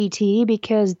PT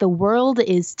because the world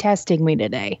is testing me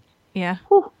today. Yeah.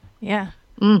 Whew. Yeah.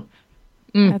 Mm.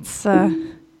 That's what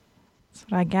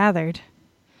I gathered.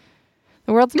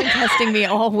 The world's been testing me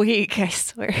all week, I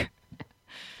swear.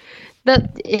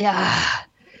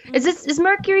 Is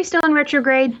Mercury still in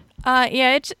retrograde?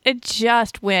 Yeah, it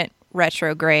just went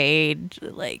retrograde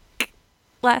like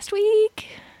last week.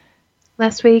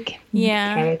 Last week?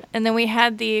 Yeah. Okay. And then we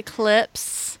had the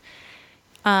eclipse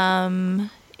in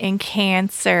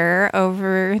Cancer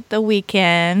over the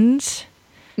weekend.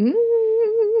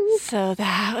 So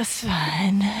that was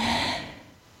fun.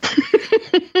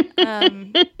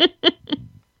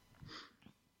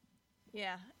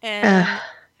 Yeah.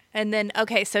 And then,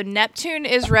 okay, so Neptune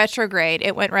is retrograde.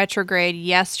 It went retrograde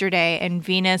yesterday, and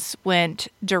Venus went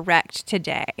direct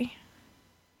today.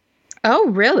 Oh,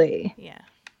 really? Yeah.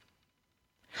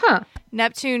 Huh.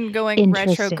 Neptune going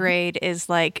retrograde is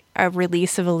like a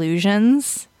release of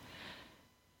illusions.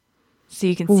 So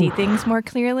you can see things more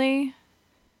clearly.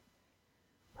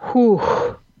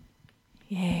 Whew.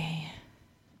 Yay.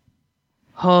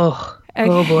 Oh, Okay.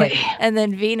 Oh boy. And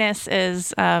then Venus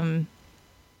is, well,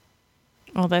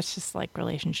 that's just like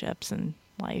relationships and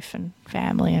life and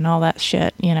family and all that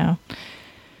shit, you know.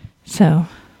 So.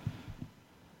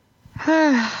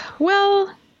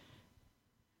 Well,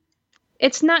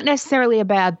 it's not necessarily a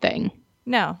bad thing.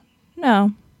 No,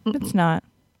 it's not.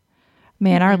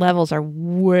 Man, our levels are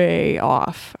way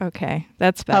off. Okay,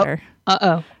 that's better.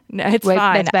 Uh-oh. No, it's Wait,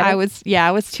 fine. that's better?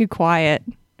 I was too quiet.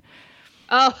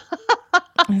 Oh.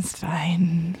 It's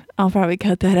fine. I'll probably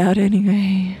cut that out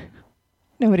anyway.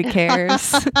 Nobody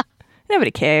cares.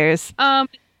 Nobody cares. Of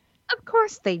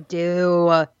course they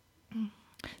do.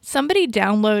 Somebody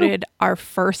downloaded our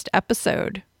first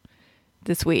episode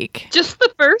this week. Just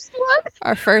the first one?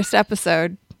 Our first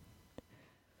episode.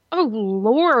 Oh,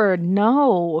 Lord,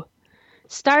 no.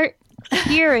 Start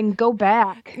here and go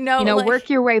back. No, work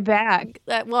your way back.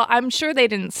 Well, I'm sure they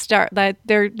didn't start that.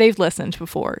 They've listened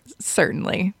before,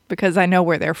 certainly, because I know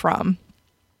where they're from.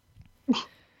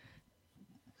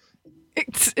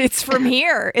 It's from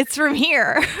here. It's from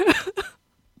here.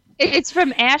 It's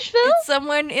from Asheville? It's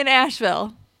someone in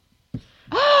Asheville.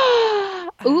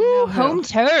 Ooh, home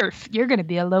turf. You're going to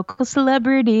be a local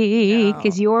celebrity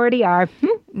because you already are.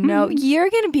 No, you're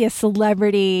going to be a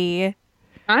celebrity.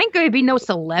 I ain't going to be no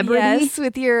celebrity. Yes,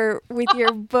 with your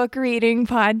book reading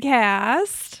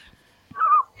podcast.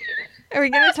 Are we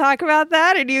going to talk about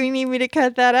that, or do you need me to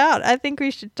cut that out? I think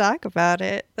we should talk about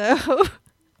it, though.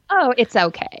 Oh, it's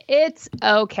okay. It's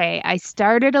okay. I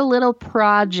started a little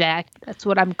project. That's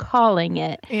what I'm calling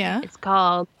it. Yeah. It's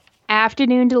called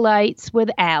Afternoon Delights with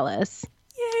Alice.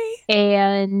 Yay.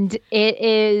 And it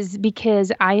is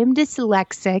because I am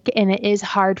dyslexic and it is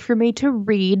hard for me to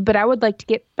read, but I would like to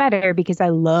get better because I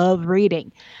love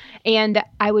reading. And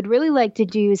I would really like to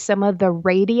do some of the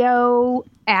radio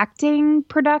acting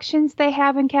productions they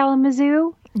have in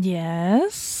Kalamazoo.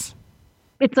 Yes.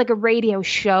 It's like a radio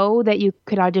show that you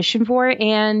could audition for.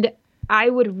 And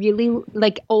I would really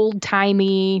like old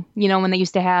timey, when they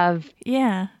used to have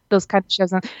those kind of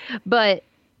shows on. But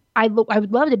I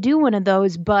would love to do one of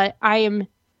those, but I am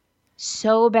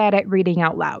so bad at reading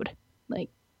out loud. Like,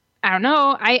 I don't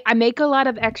know. I make a lot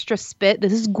of extra spit.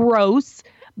 This is gross,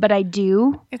 but I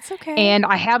do. It's okay. And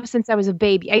I have since I was a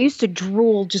baby. I used to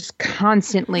drool just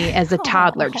constantly as a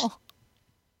toddler.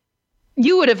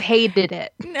 You would have hated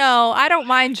it. No, I don't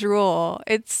mind drool.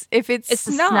 If it's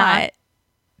not,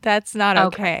 that's not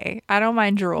okay. I don't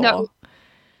mind drool. No.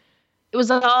 It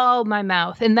was all my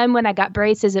mouth. And then when I got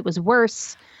braces, it was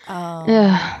worse. Oh,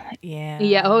 yeah.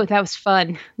 Yeah. Oh, that was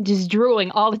fun. Just drooling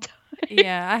all the time.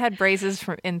 Yeah, I had braces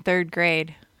in 3rd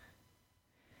grade.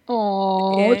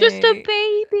 Oh, just a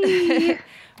baby.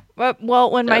 Well,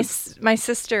 when my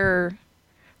sister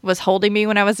was holding me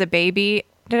when I was a baby,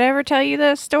 did I ever tell you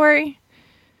this story?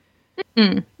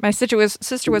 Mm-mm. My sister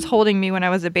was holding me when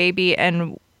I was a baby,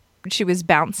 and she was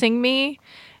bouncing me,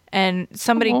 and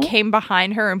somebody came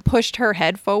behind her and pushed her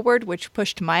head forward, which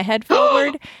pushed my head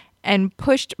forward, and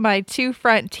pushed my 2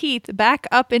 front teeth back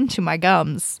up into my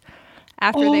gums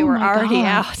after they were already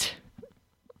out.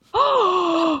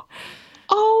 Oh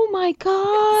my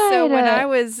God. So when I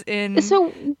was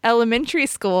in elementary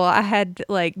school, I had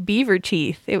like beaver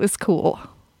teeth. It was cool.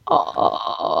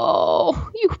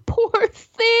 Oh, you poor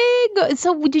thing.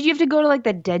 So did you have to go to like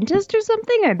the dentist or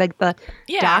something, or like the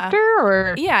doctor,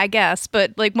 or? Yeah, I guess.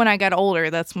 But like when I got older,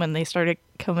 that's when they started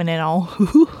coming in all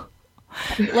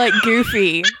like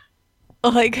goofy.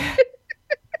 Like,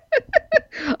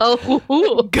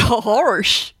 oh,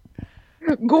 gosh.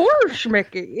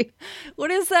 Mickey.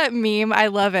 What is that meme? I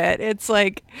love it. It's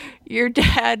like your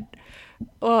dad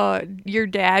Your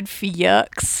dad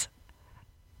yucks.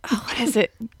 Oh, what is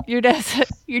it? Your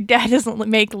dad doesn't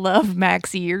make love,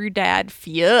 Maxie. Your dad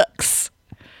fucks.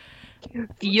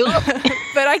 Yuck.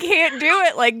 But I can't do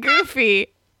it like Goofy.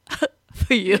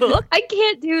 Yuck. I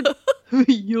can't do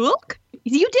yuck.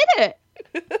 You did it.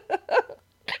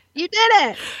 You did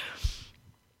it.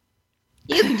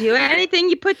 You can do anything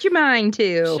you put your mind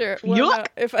to. Sure. Well, yuck. No,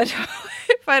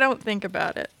 if I don't think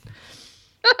about it.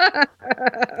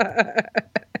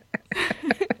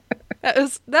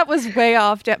 That was way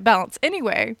off balance.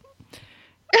 Anyway,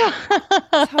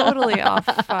 totally off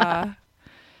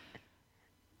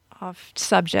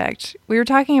subject. We were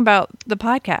talking about the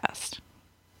podcast.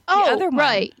 Oh, other one.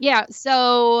 Right. Yeah.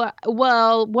 So,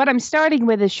 well, what I'm starting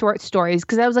with is short stories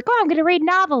because I was like, oh, I'm going to read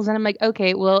novels. And I'm like,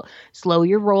 okay, well, slow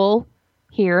your roll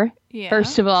here. Yeah.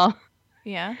 First of all.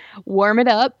 Yeah. Warm it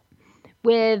up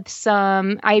with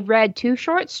some. I read 2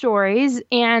 short stories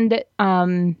and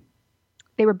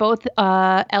they were both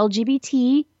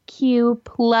LGBTQ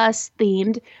plus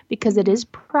themed because it is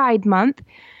Pride Month.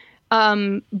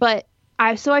 But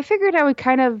I figured I would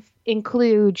kind of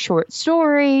include short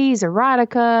stories,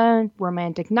 erotica,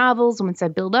 romantic novels once I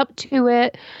build up to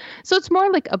it. So it's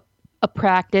more like a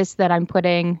practice that I'm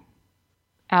putting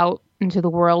out into the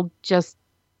world. Just,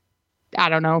 I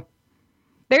don't know.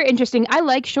 They're interesting. I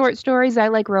like short stories. I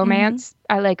like romance.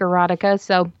 I like erotica.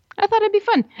 So I thought it'd be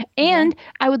fun. And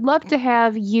I would love to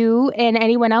have you and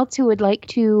anyone else who would like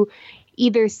to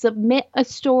either submit a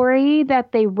story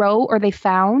that they wrote or they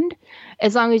found,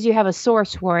 as long as you have a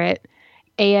source for it.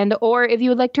 And or if you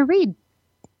would like to read.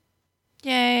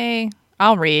 Yay.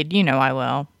 I'll read. You know I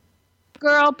will.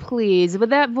 Girl, please. With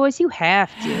that voice, you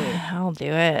have to. I'll do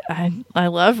it. I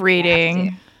love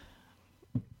reading.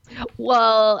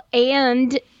 Well,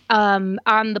 and on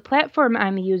the platform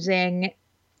I'm using,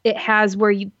 it has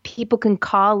where people can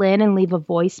call in and leave a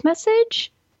voice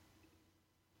message.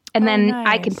 And then nice.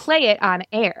 I can play it on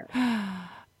air.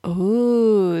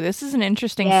 Ooh, this is an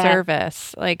interesting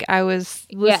service. Like, I was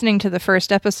listening to the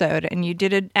first episode, and you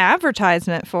did an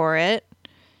advertisement for it.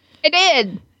 I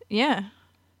did. Yeah.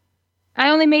 I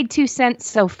only made 2 cents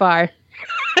so far.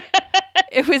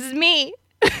 It was me.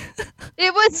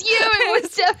 It was you. It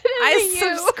was definitely you.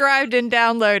 I subscribed and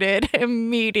downloaded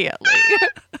immediately.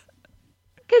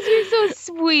 Because you're so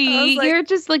sweet. Like, you're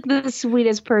just like the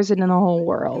sweetest person in the whole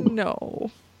world.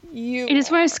 No. I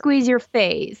just want to squeeze your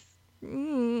face. As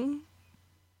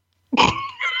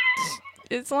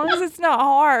long as it's not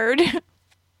hard.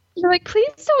 You're like,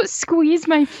 please don't squeeze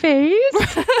my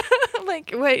face.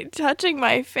 Like, wait, touching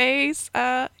my face?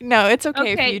 No, it's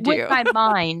okay if you do. With my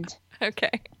mind.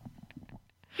 Okay.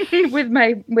 with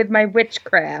my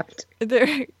witchcraft.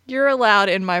 You're allowed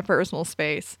in my personal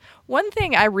space. One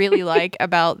thing I really like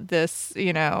about this,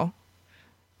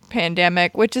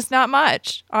 pandemic, which is not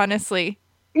much, honestly.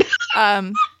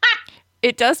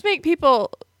 It does make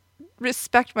people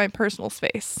respect my personal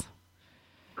space.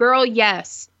 Girl,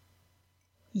 yes.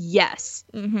 Yes.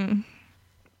 Mm-hmm.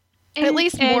 At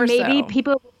least more maybe so.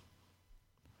 People...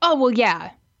 Oh, well,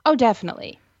 yeah. Oh,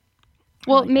 definitely.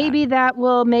 Well, like maybe that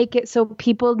will make it so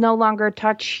people no longer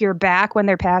touch your back when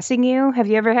they're passing you. Have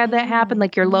you ever had that happen?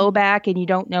 Like your low back and you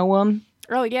don't know them?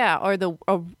 Oh, yeah. Or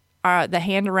the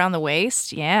hand around the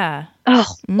waist. Yeah.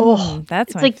 Oh,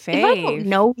 that's my like, fave. If I don't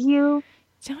know you,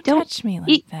 don't touch me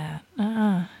like that.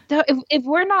 If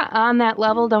we're not on that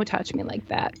level, don't touch me like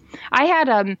that. I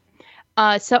had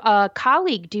a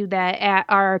colleague do that at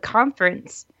our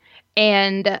conference,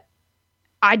 and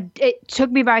it took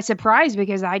me by surprise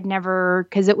because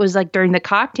because it was like during the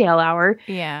cocktail hour.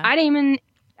 Yeah. I didn't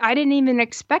even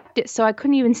expect it, so I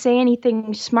couldn't even say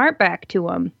anything smart back to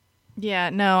him. Yeah,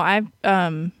 no, I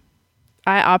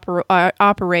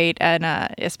operate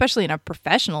especially in a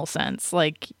professional sense.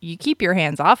 Like, you keep your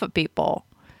hands off of people.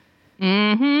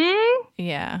 Mm-hmm.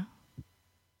 Yeah.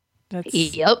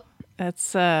 Yep.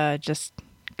 That's just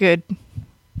good.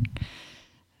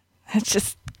 That's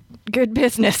just good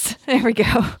business. There we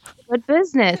go. Good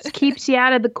business. Keeps you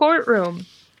out of the courtroom.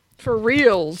 For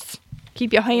reals.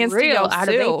 Keep your hands to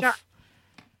yourself.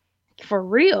 For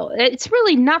real. It's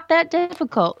really not that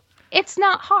difficult. It's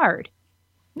not hard.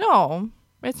 No,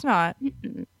 it's not.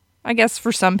 Mm-mm. I guess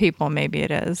for some people, maybe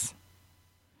it is.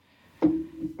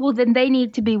 Well, then they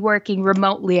need to be working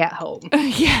remotely at home.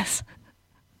 Yes.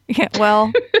 Yeah,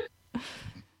 well.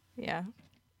 Yeah.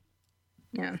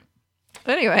 Yeah.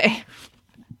 Anyway.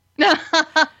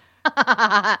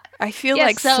 I feel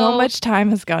like so much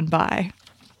time has gone by.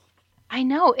 I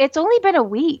know. It's only been a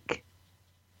week.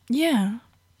 Yeah.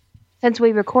 Since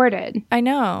we recorded. I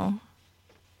know.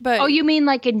 But you mean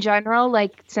like in general,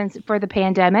 like since for the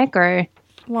pandemic, or?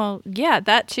 Well, yeah,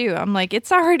 that too. I'm like, it's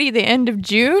already the end of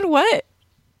June? What?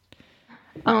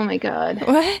 Oh my God.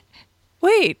 What?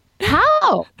 Wait.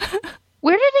 How?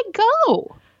 Where did it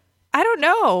go? I don't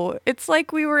know. It's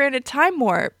like we were in a time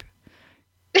warp.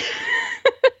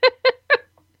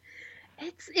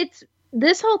 It's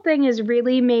this whole thing has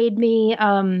really made me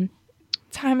time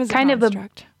is kind of a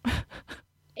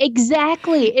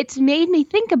exactly. It's made me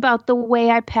think about the way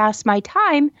I pass my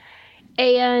time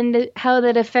and how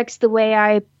that affects the way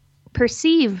I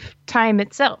perceive time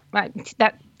itself.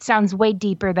 That sounds way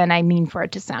deeper than I mean for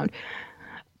it to sound.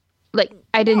 Like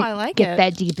I didn't get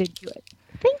that deep into it.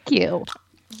 Thank you.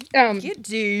 Get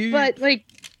deep. But like,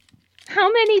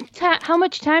 how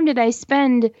much time did I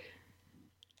spend?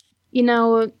 You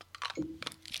know,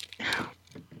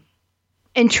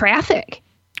 in traffic.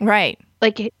 Right.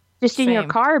 Like just in your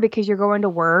car because you're going to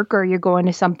work or you're going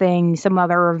to some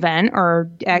other event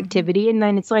or activity. And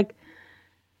then it's like,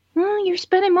 well, you're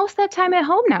spending most of that time at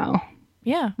home now.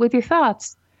 Yeah. With your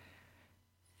thoughts.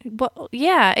 Well,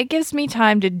 yeah, it gives me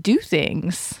time to do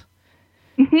things.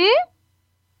 Mm-hmm.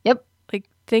 Yep. Like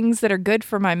things that are good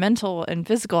for my mental and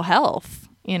physical health,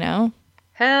 you know?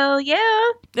 Hell yeah.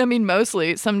 I mean,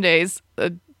 mostly some days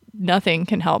nothing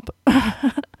can help.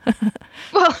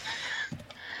 Well,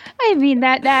 I mean,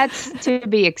 that's to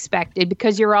be expected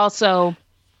because you're also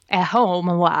at home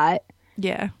a lot.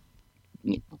 Yeah.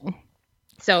 You know.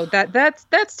 So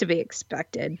that's to be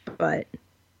expected, but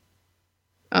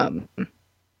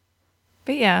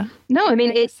yeah. No, I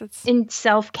mean, it's in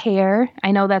self-care.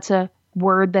 I know that's a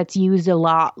word that's used a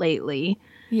lot lately.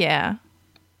 Yeah.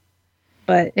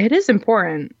 But it is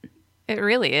important. It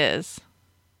really is.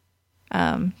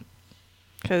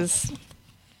 Because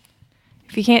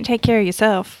if you can't take care of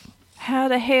yourself, how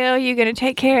the hell are you going to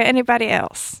take care of anybody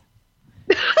else?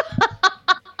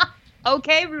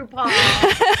 Okay, RuPaul.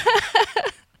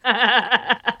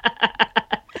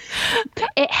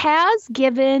 It has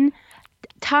given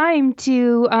time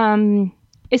to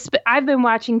I've been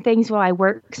watching things while I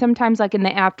work sometimes, like in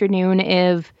the afternoon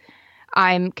if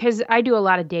because I do a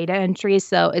lot of data entry,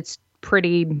 so it's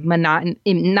pretty not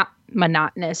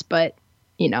monotonous, but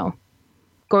you know,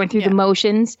 going through the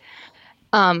motions.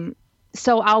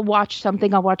 So I'll watch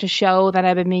something. I'll watch a show that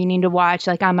I've been meaning to watch,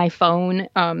 like on my phone.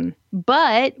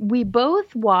 But we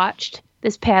both watched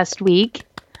this past week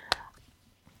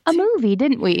a movie,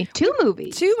 didn't we? Two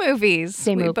movies.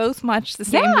 We both watched the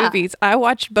same movies. I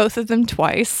watched both of them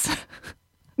twice.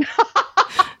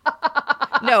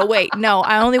 No, wait. No,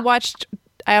 I only watched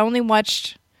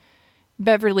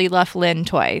Beverly Left Lynn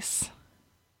twice.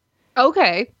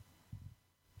 Okay.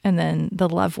 And then The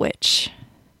Love Witch.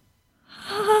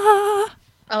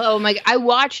 Oh my God. I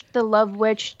watched The Love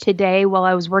Witch today while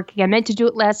I was working. I meant to do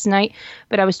it last night,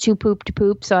 but I was too pooped to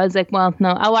poop. So I was like, well, no,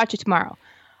 I'll watch it tomorrow.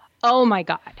 Oh my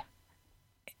God.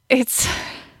 It's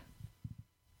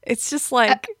just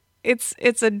like, it's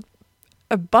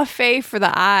a buffet for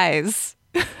the eyes.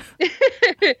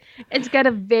 It's got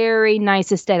a very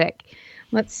nice aesthetic.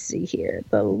 Let's see here.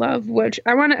 The Love Witch.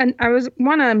 I want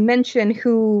to mention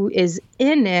who is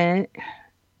in it.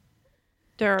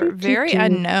 They're very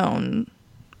unknown.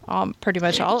 Pretty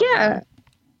much all of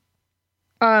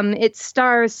them. It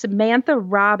stars Samantha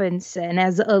Robinson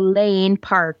as Elaine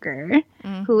Parker,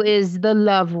 who is the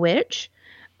Love Witch.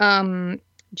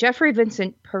 Jeffrey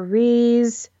Vincent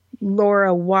Perez,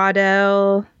 Laura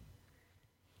Waddell,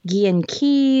 Gian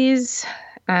Keys.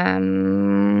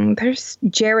 There's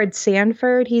Jared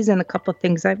Sanford. He's in a couple of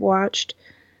things I've watched.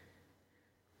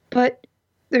 But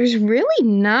there's really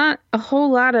not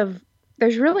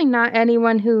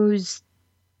anyone who's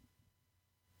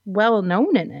well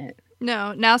known in it.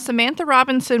 No. Now, Samantha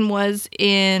Robinson was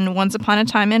in Once Upon a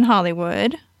Time in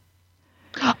Hollywood.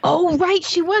 Oh, right.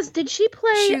 She was. Did she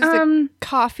play? She was the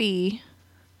coffee.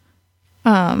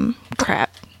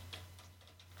 Crap.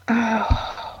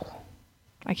 Oh.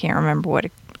 I can't remember what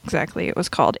exactly it was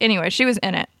called. Anyway, she was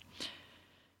in it.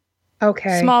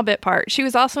 Okay. Small bit part. She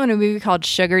was also in a movie called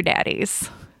Sugar Daddies.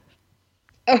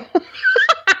 Oh.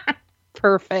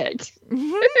 Perfect.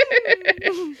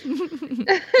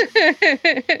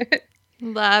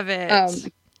 Love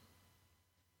it.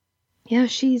 Yeah,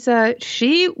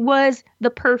 she was the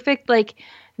perfect like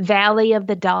Valley of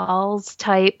the Dolls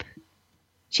type.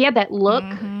 She had that look,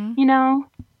 you know,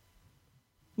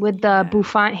 with the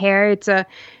bouffant hair.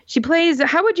 She plays.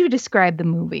 How would you describe the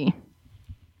movie?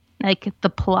 Like the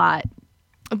plot.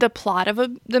 The plot of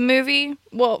the movie?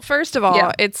 Well, first of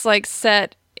all, it's like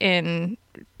set in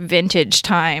vintage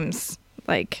times,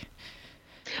 like.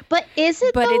 But is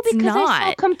it? But though? It's because not.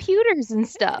 I saw computers and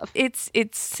stuff. It's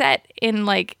set in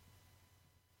like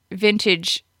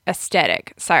vintage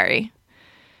aesthetic. Sorry.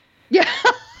 Yeah.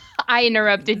 I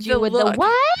interrupted you with the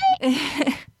what?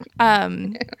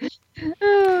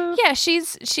 Yeah,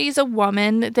 she's a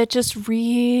woman that just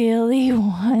really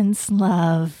wants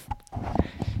love.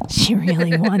 She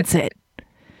really wants it.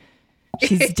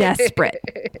 She's desperate.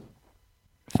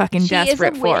 Fucking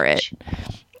desperate for it.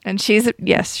 And she's a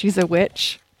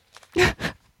witch.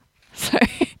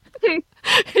 Sorry.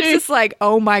 It's just like,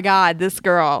 oh my God, this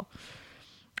girl.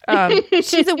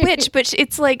 She's a witch, but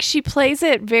it's like she plays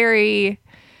it very...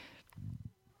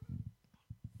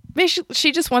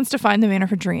 She just wants to find the man of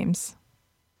her dreams.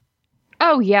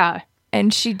 Oh, yeah.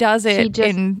 And she does it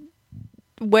in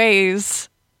ways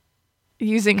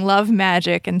using love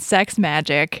magic and sex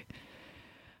magic.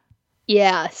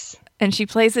 Yes. And she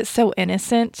plays it so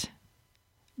innocent.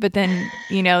 But then,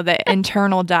 the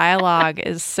internal dialogue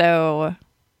is so,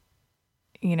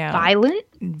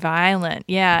 Violent,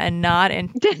 yeah. And not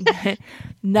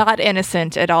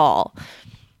innocent at all.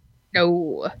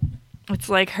 No. It's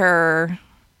like her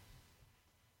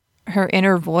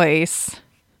inner voice,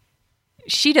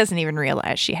 she doesn't even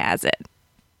realize she has it.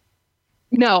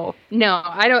 No,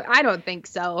 I don't think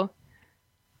so.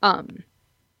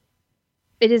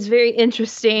 It is very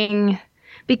interesting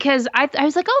because I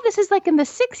was like, oh, this is like in the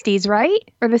 60s, right?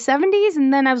 Or the 70s?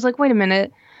 And then I was like, wait a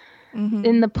minute. Mm-hmm.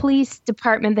 In the police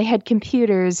department, they had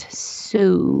computers,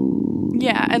 so...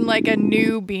 Yeah, and like a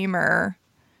newish Beamer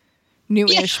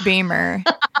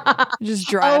just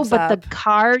drives up. Oh, but the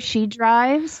car she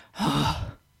drives?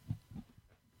 Oh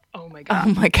my God.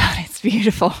 Oh my God, it's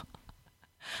beautiful.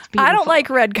 It's beautiful. I don't like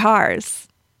red cars.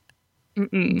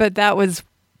 But that was...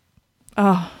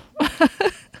 Oh.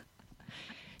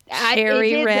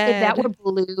 Cherry red. If that were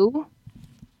blue...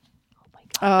 Oh my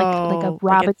God. Like a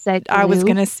Robin Seg blue. I was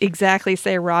going to exactly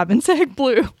say Robin Seg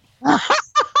blue.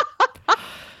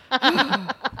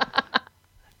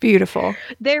 Beautiful.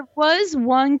 There was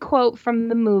one quote from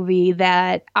the movie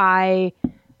that I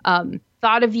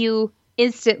thought of you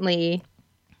instantly,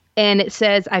 and it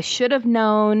says, "I should have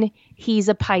known he's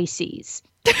a Pisces."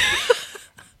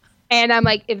 And I'm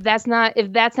like, if that's not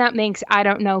Minx, I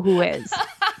don't know who is.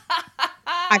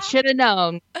 I should have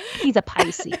known he's a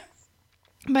Pisces.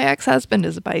 My ex-husband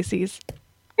is a Pisces.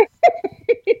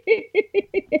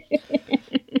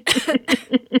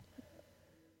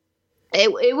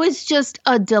 It was just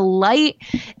a delight.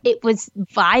 It was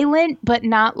violent, but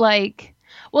not like...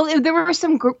 Well, there were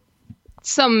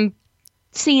some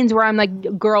scenes where I'm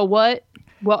like, girl, what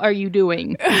are you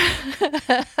doing?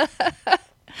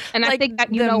 And like I think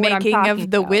that what I'm talking about. The making of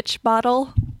the witch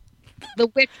bottle? The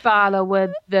witch bottle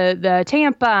with the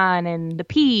tampon and the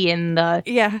pee and the...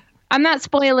 Yeah. I'm not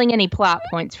spoiling any plot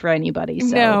points for anybody,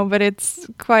 so... No, but it's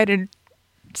quite a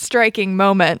striking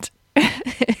moment.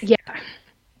 Yeah.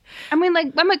 I mean,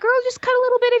 like, I'm like, girl, just cut a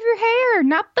little bit of your hair.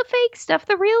 Not the fake stuff,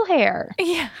 the real hair.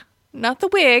 Yeah. Not the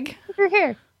wig. Your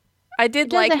hair. I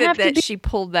did like that she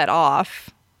pulled that off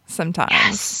sometimes.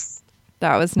 Yes.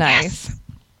 That was nice. Yes.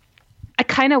 I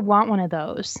kind of want one of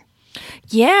those.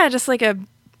 Yeah, just like that'd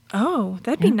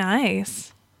be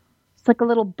nice. It's like a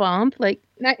little bump. Like,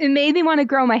 it made me want to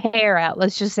grow my hair out.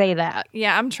 Let's just say that.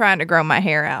 Yeah, I'm trying to grow my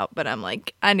hair out, but I'm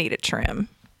like, I need a trim.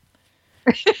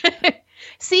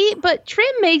 See, but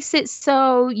trim makes it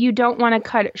so you don't want to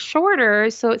cut it shorter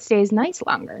so it stays nice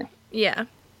longer. Yeah.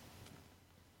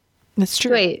 That's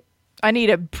true. Wait. I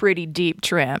need a pretty deep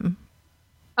trim.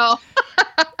 Oh.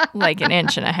 Like an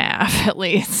inch and a half at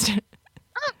least.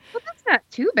 Oh, well, that's not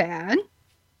too bad.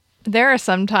 There are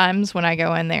some times when I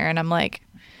go in there and I'm like,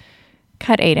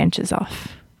 cut 8 inches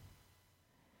off.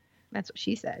 That's what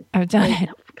she said. I've done it.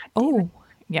 Oh,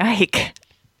 yike.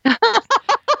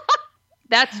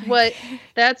 That's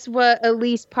what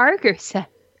Elise Parker said.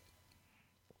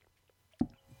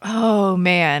 Oh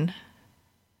man.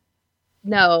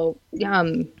 No. Yeah,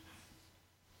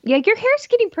 your hair's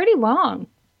getting pretty long.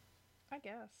 I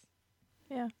guess.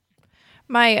 Yeah.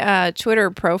 My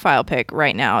Twitter profile pic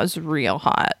right now is real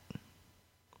hot.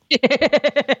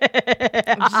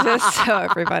 Just so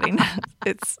everybody knows.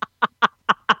 It's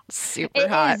super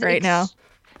hot right now.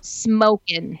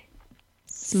 Smoking.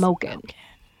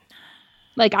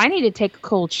 Like, I need to take a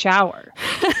cold shower.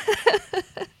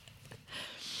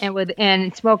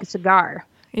 and smoke a cigar.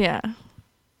 Yeah.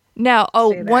 Now,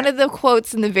 one of the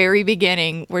quotes in the very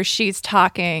beginning where she's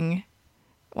talking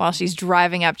while she's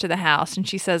driving up to the house and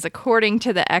she says, according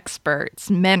to the experts,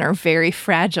 men are very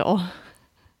fragile.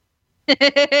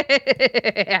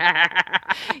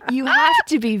 You have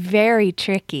to be very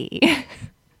tricky.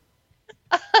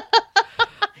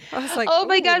 I was like, oh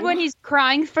my God, when he's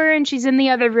crying for her and she's in the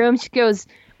other room, she goes,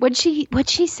 what'd she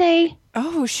say?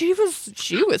 Oh, she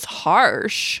was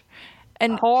harsh.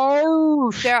 And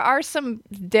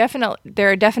there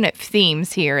are definite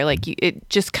themes here. Like it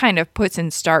just kind of puts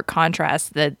in stark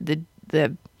contrast the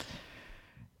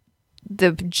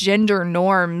gender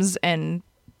norms and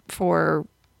for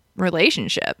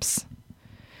relationships.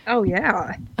 Oh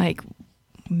yeah. Like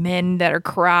men that are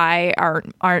cry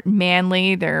aren't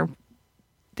manly. They're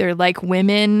like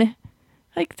women.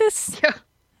 Like this. Yeah.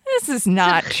 This is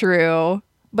not true.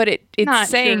 But it's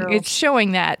saying true. It's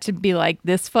showing that to be like,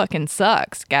 this fucking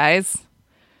sucks, guys.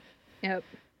 Yep.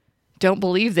 Don't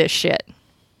believe this shit.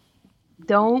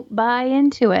 Don't buy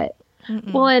into it.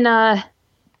 Mm-mm. Well, and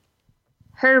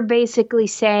her basically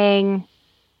saying,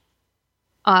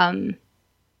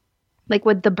 like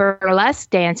with the burlesque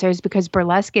dancers, because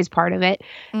burlesque is part of it,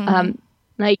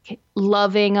 like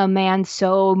loving a man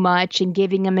so much and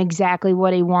giving him exactly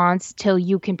what he wants till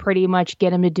you can pretty much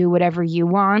get him to do whatever you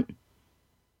want.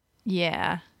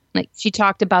 Yeah. Like she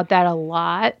talked about that a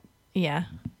lot. Yeah.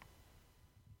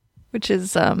 Which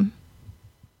is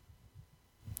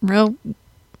real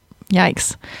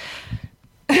yikes.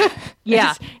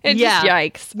 Yeah. It's just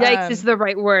yikes. Yikes is the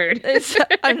right word.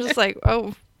 I'm just like,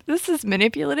 oh, this is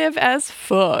manipulative as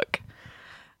fuck.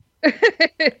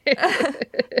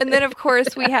 And then of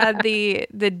course we had the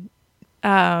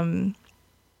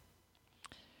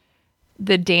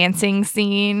dancing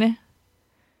scene.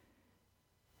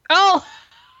 Oh.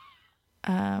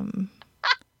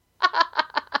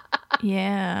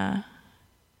 Yeah.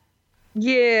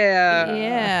 Yeah.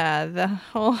 Yeah. The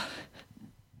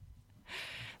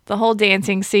whole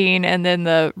dancing scene, and then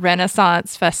the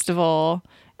Renaissance Festival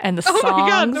and the songs. Oh my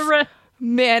God,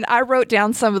 man, I wrote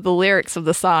down some of the lyrics of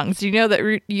the songs. Do you know that?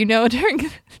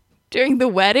 During the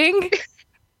wedding?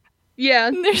 Yeah.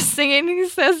 And they're singing. He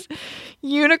says,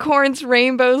 "Unicorns,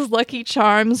 rainbows, lucky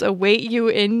charms await you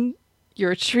in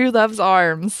your true love's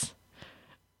arms."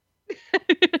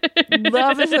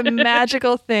 Love is a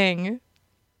magical thing.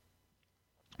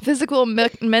 Physical,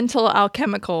 mental,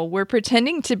 alchemical. We're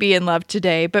pretending to be in love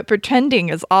today, but pretending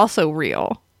is also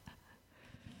real.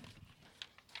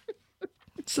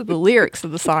 So the lyrics of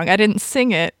the song. I didn't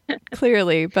sing it,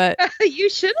 clearly, but... You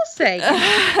should have sang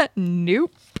it.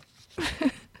 Nope.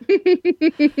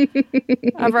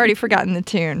 I've already forgotten the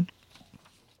tune.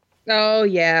 Oh,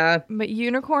 yeah. But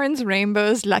unicorns,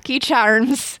 rainbows, lucky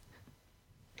charms.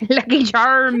 Lucky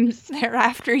charms. They're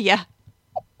after ya.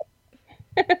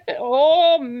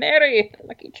 Oh, Mary.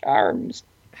 Lucky charms.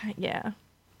 Yeah.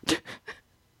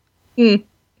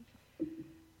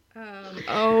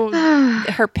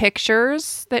 Her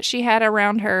pictures that she had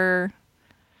around her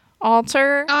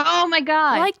altar. Oh my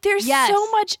God. Like there's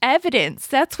so much evidence.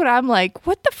 That's what I'm like,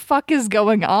 what the fuck is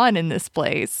going on in this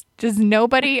place? Does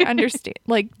nobody understand?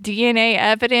 Like DNA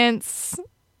evidence?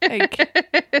 Like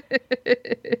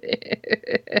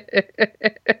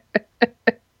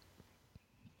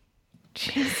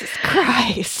Jesus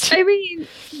Christ. I mean,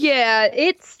 yeah,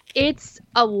 it's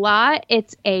a lot.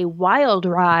 It's a wild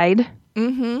ride.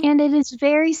 Mm-hmm. And it is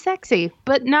very sexy,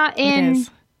 but not in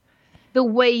the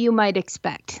way you might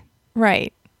expect.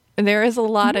 Right. There is a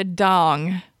lot of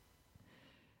dong.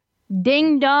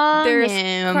 Ding dong.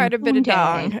 There's quite a bit of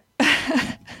dong.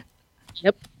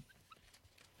 Yep.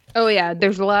 Oh, yeah.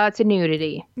 There's lots of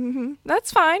nudity. Mm-hmm.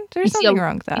 That's fine. There's nothing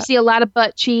wrong with that. You see a lot of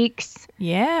butt cheeks.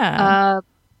 Yeah.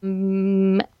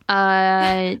 A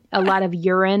lot of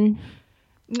urine.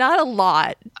 Not a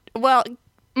lot. Well...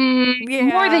 yeah.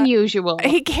 More than usual.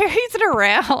 He carries it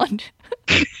around.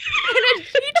 He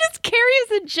just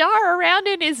carries a jar around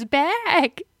in his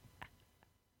bag.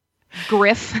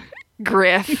 Griff.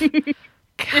 Do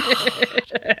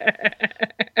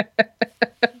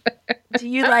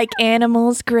you like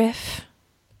animals, Griff?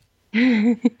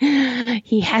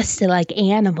 He has to like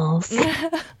animals.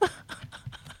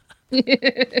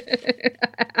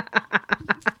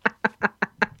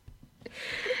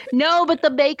 No, but the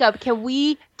makeup. Can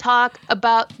we talk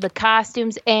about the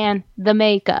costumes and the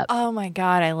makeup? Oh my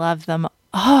God, I love them.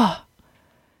 Oh,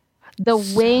 the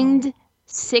winged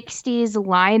 60s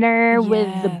liner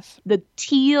with the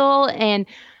teal, and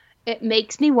it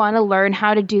makes me want to learn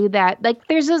how to do that. Like,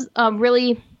 there's a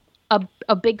really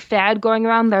a big fad going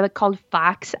around. They're called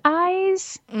fox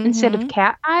eyes instead of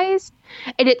cat eyes,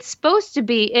 and it's supposed to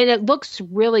be, and it looks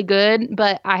really good.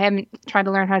 But I haven't tried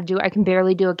to learn how to do it. I can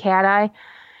barely do a cat eye.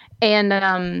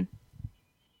 And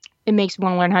it makes me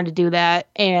want to learn how to do that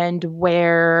and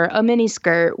wear a mini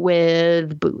skirt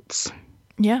with boots.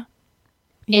 Yeah.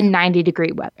 In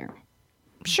 90-degree weather.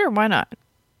 Sure, why not?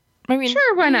 I mean,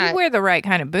 sure, why not? You wear the right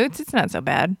kind of boots, it's not so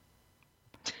bad.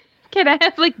 Can I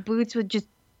have like boots with just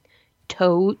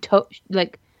toe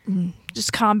like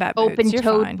just combat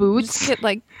open-toed boots? boots? Just get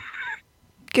like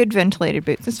good ventilated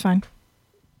boots. It's fine.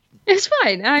 It's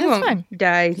fine. I won't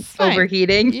die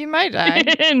overheating. You might die.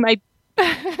 I might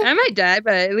die,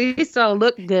 but at least I'll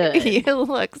look good. You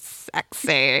look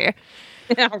sexy.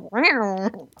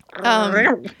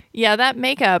 Yeah, that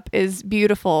makeup is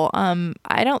beautiful.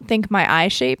 I don't think my eye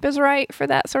shape is right for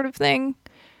that sort of thing.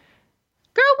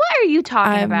 Girl, what are you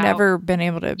talking about? I've never been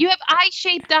able to. You have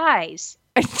eye-shaped eyes.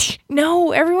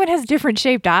 No, everyone has different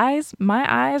shaped eyes. My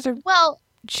eyes are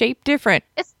shaped different.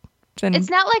 It's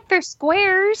not like they're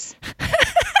squares.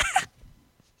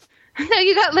 No,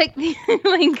 you got like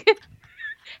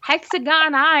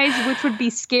hexagon eyes, which would be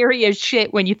scary as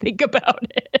shit when you think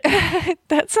about it.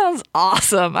 That sounds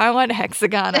awesome. I want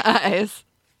hexagon eyes.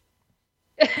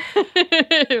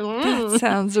 That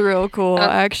sounds real cool,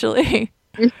 actually.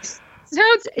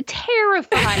 Sounds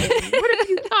terrifying. What are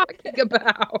you talking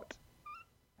about?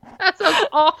 That sounds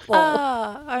awful.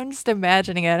 I'm just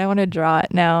imagining it. I want to draw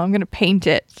it now. I'm going to paint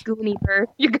it. Gooniver.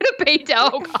 You're going to paint it?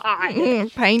 Oh,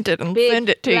 God. Paint it and send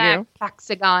it to you.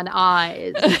 Hexagon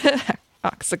eyes.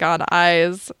 Hexagon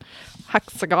eyes.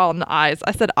 Hexagon eyes.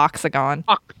 I said octagon.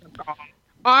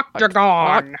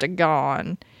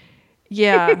 Octagon.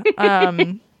 Yeah.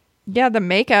 Yeah, the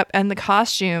makeup and the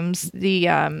costumes, the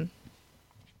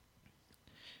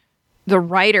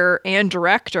writer and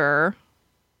director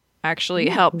actually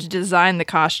helped design the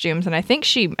costumes, and I think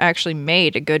she actually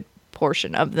made a good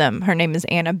portion of them. Her name is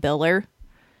Anna Biller.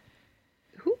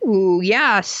 Ooh,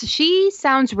 yes. She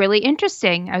sounds really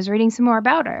interesting. I was reading some more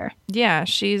about her. Yeah,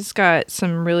 she's got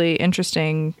some really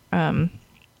interesting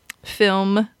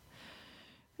film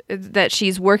that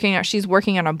she's working on. She's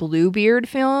working on a Bluebeard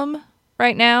film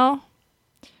right now.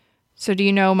 So do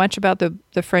you know much about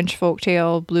the French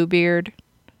folktale Bluebeard?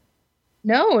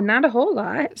 No, not a whole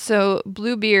lot. So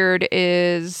Bluebeard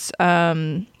is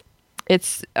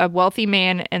it's a wealthy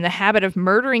man in the habit of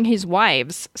murdering his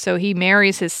wives. So he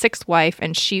marries his sixth wife,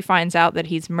 and she finds out that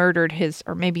he's murdered his,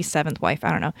 or maybe seventh wife,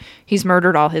 I don't know. He's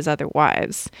murdered all his other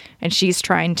wives, and she's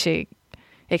trying to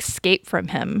escape from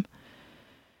him.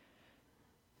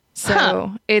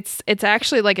 So it's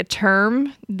actually like a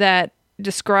term that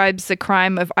describes the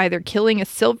crime of either killing a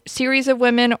series of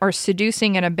women or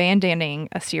seducing and abandoning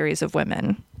a series of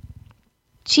women.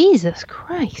 Jesus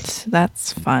Christ.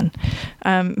 That's fun.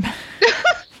 But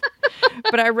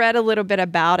I read a little bit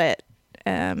about it.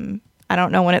 I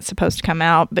don't know when it's supposed to come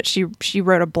out, but she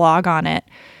wrote a blog on it.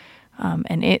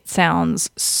 And it sounds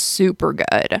super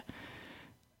good.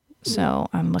 So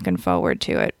I'm looking forward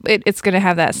to it. It's going to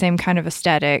have that same kind of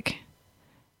aesthetic.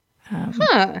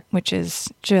 Which is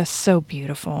just so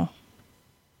beautiful.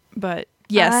 But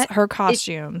yes, her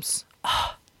costumes.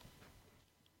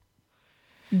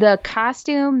 The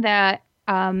costume that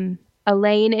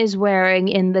Elaine is wearing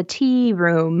in the tea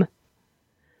room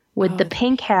with the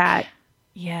pink hat.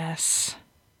 Yes.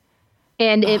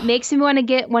 And it makes me want to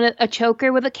get a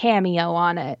choker with a cameo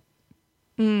on it.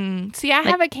 See, I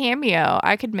have a cameo.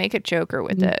 I could make a choker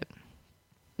with it.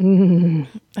 I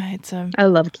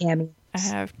love cameos. I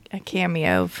have a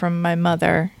cameo from my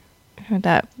mother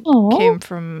that came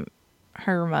from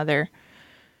her mother.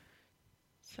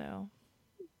 So,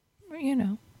 you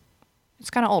know, it's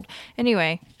kind of old.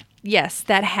 Anyway, yes,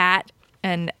 that hat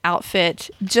and outfit,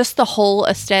 just the whole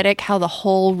aesthetic, how the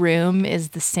whole room is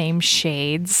the same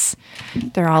shades.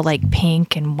 They're all like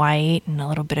pink and white and a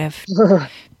little bit of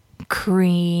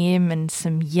cream and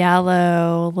some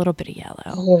yellow, a little bit of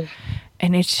yellow.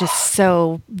 And it's just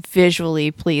so visually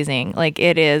pleasing. Like,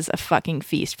 it is a fucking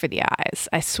feast for the eyes.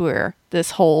 I swear, this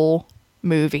whole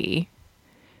movie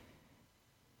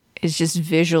is just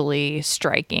visually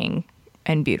striking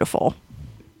and beautiful.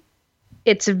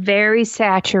 It's very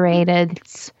saturated.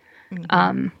 It's,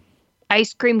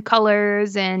 ice cream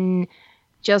colors and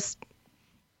just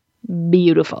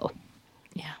beautiful.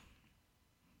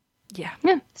 Yeah.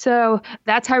 So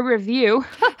that's our review.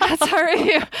 That's our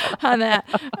review on that.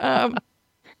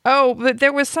 But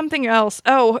there was something else.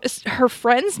 Oh, her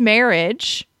friend's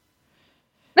marriage.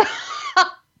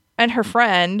 And her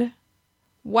friend.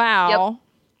 Wow.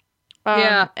 Yep.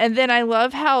 Yeah. And then I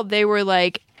love how they were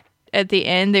like, at the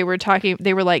end, they were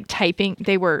like typing,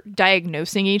 they were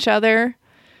diagnosing each other.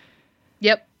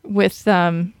 Yep. With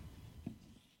different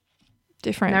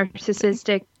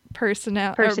narcissistic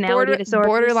personality disorders.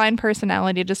 Borderline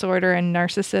personality disorder and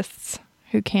narcissists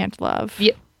who can't love.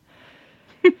 Yep.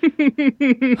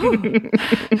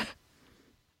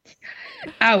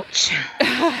 Ouch.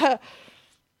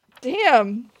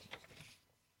 Damn.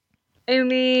 I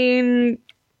mean,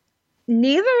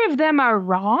 neither of them are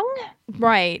wrong.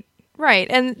 Right.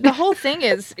 And the whole thing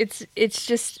is it's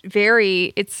just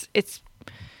very it's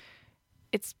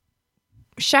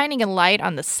shining a light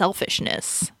on the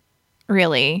selfishness,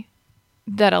 really,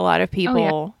 that a lot of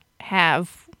people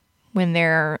have when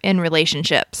they're in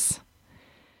relationships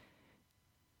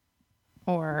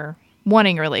or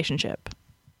wanting a relationship.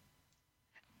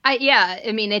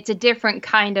 I mean, it's a different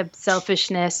kind of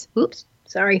selfishness. Oops,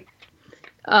 sorry.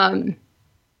 When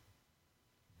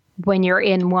you're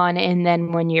in one and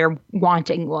then when you're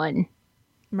wanting one.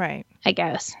 Right. I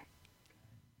guess.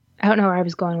 I don't know where I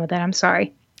was going with that. I'm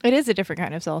sorry. It is a different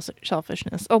kind of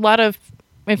selfishness. A lot of,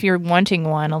 if you're wanting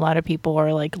one, a lot of people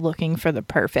are like looking for the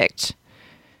perfect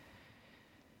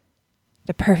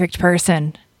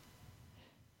person.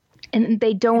 And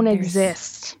they don't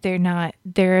exist. They're not,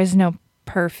 there is no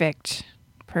perfect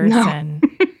person.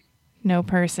 No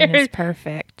person is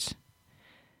perfect.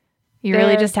 You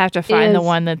really just have to find the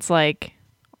one that's like,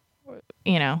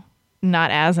 you know,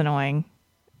 not as annoying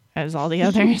as all the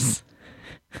others.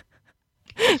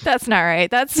 That's not right.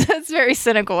 That's very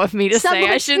cynical of me to say.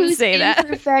 I shouldn't say that.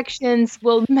 Imperfections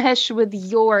will mesh with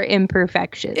your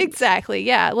imperfections. Exactly.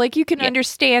 Yeah. Like you can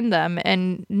understand them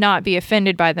and not be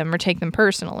offended by them or take them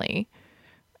personally.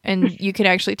 And you can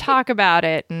actually talk about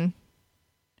it and,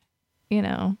 you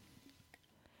know.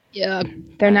 Yeah.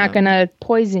 They're not going to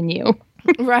poison you.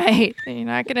 Right. They're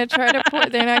not going to try to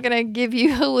they're not going to give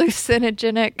you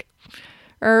hallucinogenic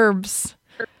herbs.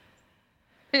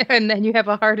 And then you have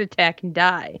a heart attack and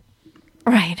die.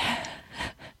 Right.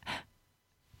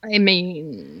 I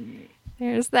mean,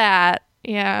 there's that.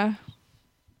 Yeah.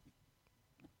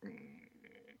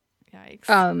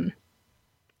 Yikes.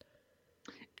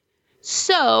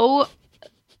 So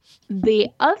the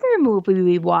other movie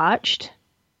we watched,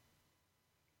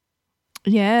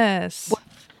 yes,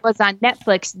 was on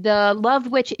Netflix. The Love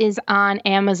Witch is on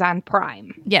Amazon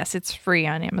Prime. Yes, it's free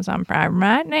on Amazon Prime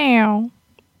right now.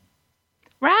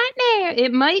 Right now.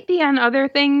 It might be on other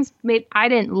things. Maybe I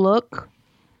didn't look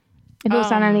if it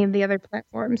was on any of the other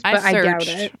platforms, but I doubt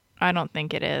it. I don't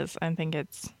think it is. I think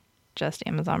it's just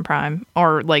Amazon Prime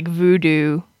or like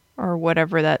Vudu or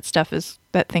whatever that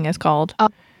thing is called.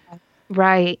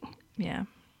 Right. Yeah.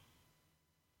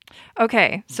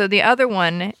 Okay, so the other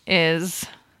one is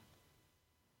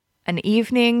An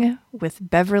Evening with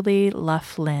Beverly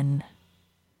Loughlin.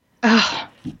 Oh.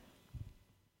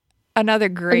 Another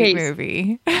great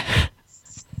movie.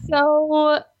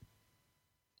 So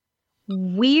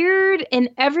weird, and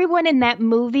everyone in that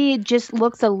movie just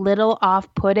looks a little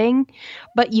off-putting,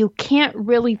 but you can't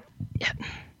really,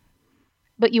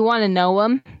 but you want to know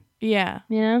them. Yeah.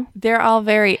 You know? They're all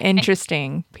very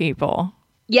interesting people.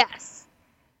 Yes.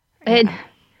 And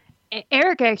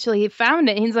Eric actually found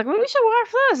it. He's like, well, we should watch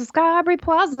this. It's got Aubrey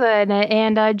Plaza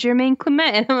and Jermaine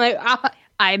Clement. And I'm like,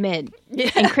 I'm in.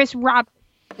 Yeah. And Chris Robinson.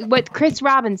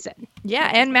 Yeah,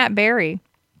 and Matt Berry.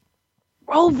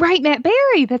 Oh, right, Matt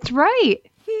Berry. That's right.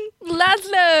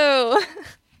 Laszlo.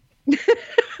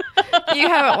 You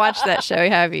haven't watched that show,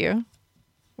 have you?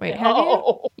 Wait, have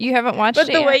you? You haven't watched it?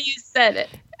 But the way you said it.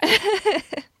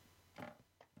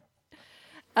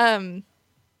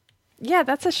 Yeah,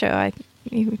 that's a show I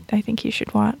think you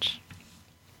should watch.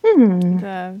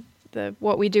 The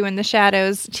What We Do in the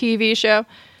Shadows TV show.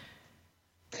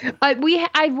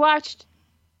 I've watched.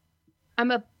 I'm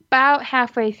about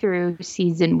halfway through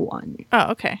season 1.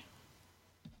 Oh, okay.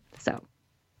 So,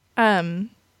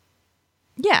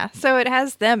 yeah. So it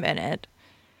has them in it,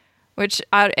 which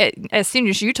as soon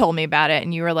as you told me about it,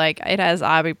 and you were like, it has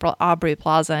Aubrey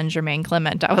Plaza and Jermaine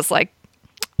Clement, I was like,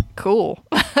 cool.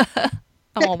 I'm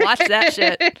gonna watch that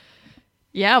shit.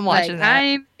 Yeah, I'm watching that.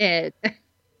 I'm it.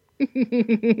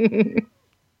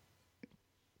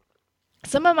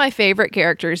 Some of my favorite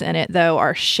characters in it, though,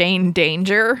 are Shane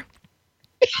Danger.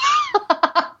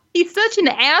 He's such an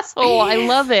asshole. I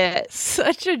love it.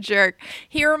 Such a jerk.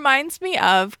 He reminds me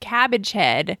of Cabbage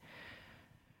Head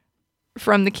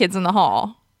from The Kids in the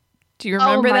Hall. Do you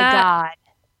remember that? Oh, my God.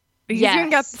 He's even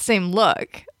got the same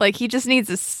look. Like, he just needs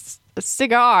a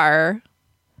cigar.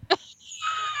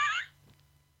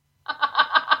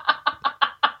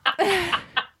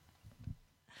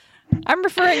 I'm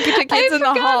referring to Kids in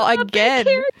the Hall again.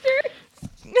 You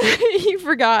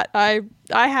forgot. I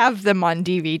have them on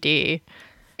DVD.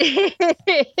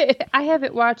 I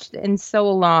haven't watched it in so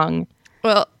long.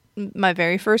 Well, my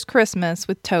very first Christmas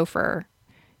with Topher,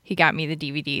 he got me the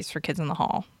DVDs for Kids in the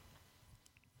Hall.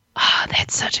 Oh,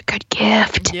 that's such a good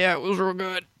gift. Yeah, it was real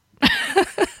good.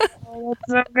 Oh, that's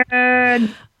so good. I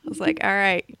was like, all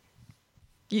right,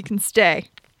 you can stay.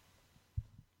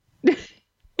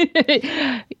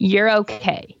 You're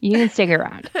okay. You can stick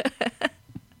around.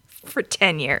 For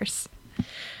 10 years.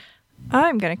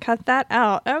 I'm going to cut that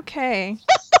out. Okay.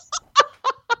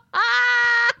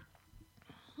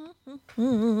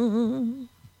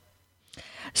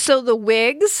 So the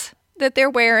wigs that they're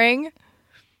wearing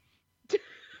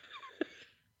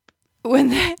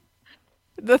when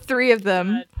the three of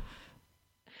them,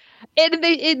 and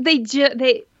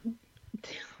they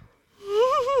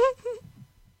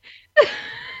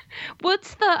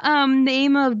what's the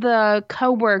name of the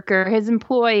coworker, his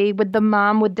employee with the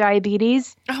mom with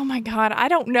diabetes? Oh my God, I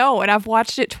don't know. And I've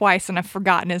watched it twice and I've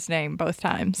forgotten his name both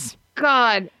times.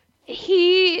 God,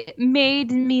 he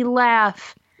made me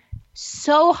laugh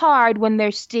so hard when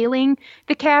they're stealing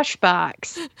the cash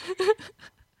box.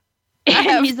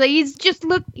 And he's just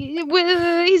looking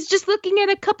at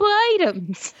a couple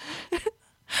items.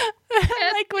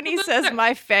 Like when he says,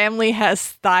 "My family has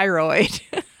thyroid."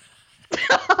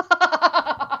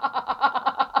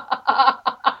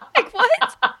 Like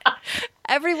what?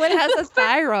 Everyone has a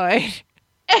thyroid.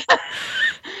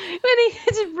 When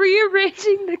he's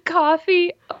rearranging the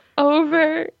coffee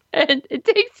over, and it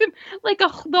takes him like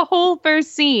the whole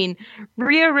first scene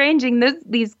rearranging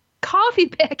these coffee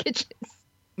packages.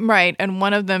 Right, and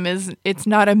one of them it's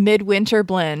not a midwinter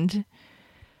blend.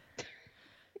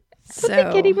 I don't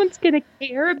think anyone's gonna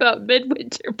care about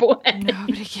midwinter blend.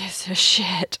 Nobody gives a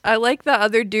shit. I like the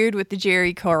other dude with the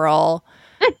Jerry curl.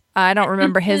 I don't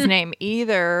remember his name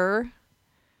either.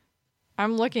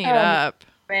 I'm looking it up.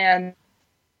 Man,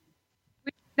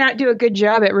 we did not do a good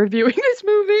job at reviewing this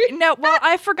movie. No, well,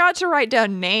 I forgot to write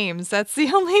down names. That's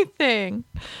the only thing.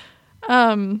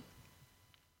 Let's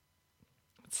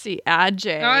see,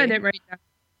 Ajay. Oh, I didn't write down.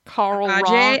 Carl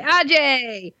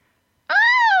Ajay. Ah!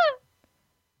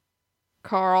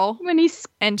 Carl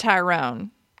and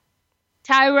Tyrone.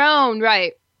 Tyrone,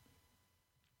 right.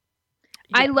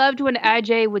 Yeah. I loved when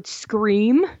Ajay would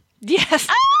scream. Yes.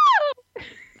 Ah!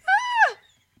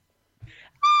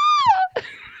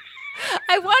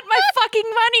 I want my fucking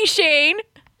money, Shane.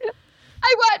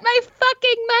 I want my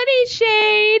fucking money,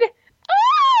 Shane.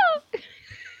 Oh!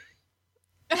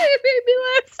 It made me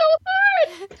laugh so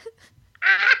hard.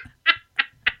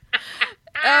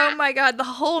 Oh my God, the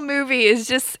whole movie is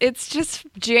just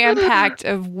jam-packed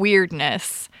of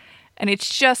weirdness. And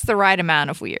it's just the right amount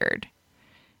of weird.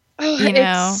 You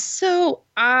know? It's so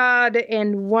odd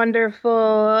and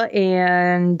wonderful,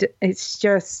 and it's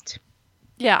just...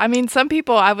 Yeah, I mean, some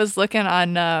people, I was looking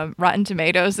on Rotten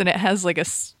Tomatoes, and it has like a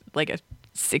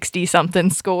 60-something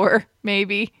score,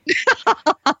 maybe.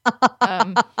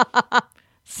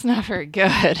 It's not very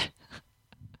good.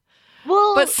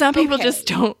 Well, but some people just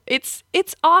don't. It's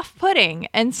off-putting,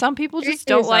 and some people just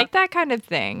don't like that kind of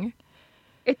thing.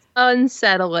 It's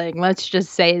unsettling, let's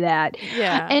just say that.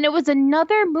 Yeah. And it was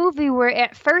another movie where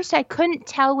at first I couldn't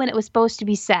tell when it was supposed to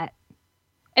be set.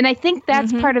 And I think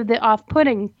that's part of the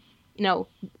off-putting,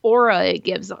 aura it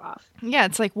gives off. Yeah,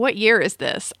 it's like, what year is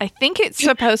this? I think it's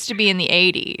supposed to be in the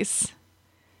 80s.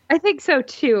 I think so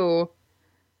too.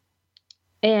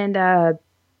 And but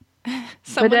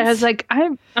I was like,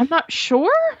 I'm not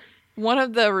sure. One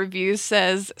of the reviews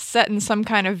says set in some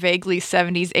kind of vaguely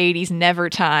 70s, 80s never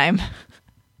time.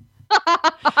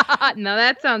 No,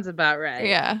 that sounds about right.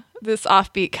 Yeah. This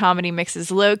offbeat comedy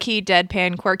mixes low-key,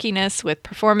 deadpan quirkiness with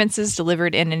performances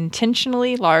delivered in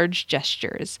intentionally large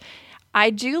gestures. I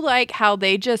do like how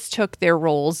they just took their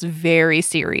roles very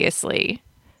seriously.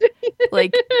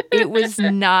 Like, it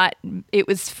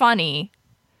was funny,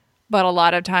 but a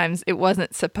lot of times it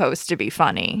wasn't supposed to be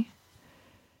funny.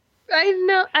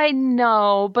 I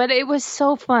know, but it was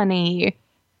so funny.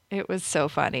 It was so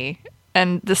funny.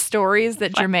 And the stories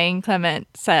that Jermaine Clement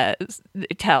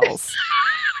tells.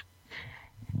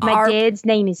 My dad's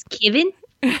name is Kevin.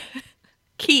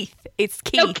 Keith. It's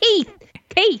Keith. No,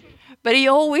 Keith. But he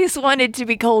always wanted to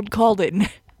be called Colin.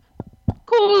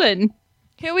 Colin.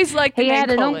 He always liked the name He had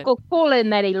Colin. an Uncle Colin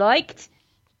that he liked.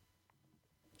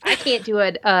 I can't do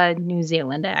a New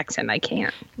Zealand accent. I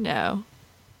can't. No.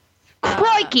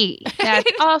 Crikey.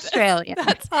 That's Australian.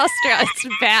 That's Australian. It's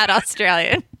bad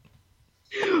Australian.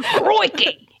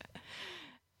 Crikey.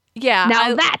 Yeah.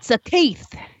 Now that's a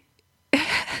Keith.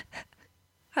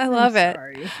 I love it.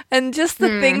 And just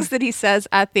the things that he says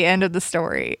at the end of the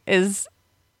story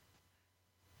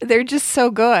they're just so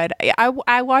good.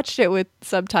 I watched it with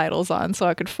subtitles on so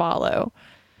I could follow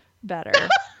better.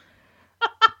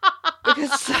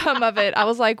 Because some of it I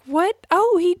was like, what?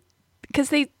 Oh,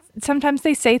 because sometimes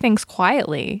they say things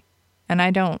quietly and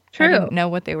I didn't know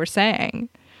what they were saying.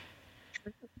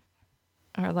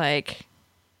 Or like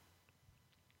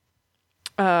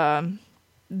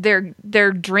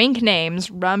their drink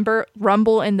names,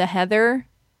 Rumble in the Heather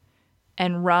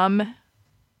and Rum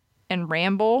and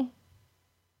Ramble.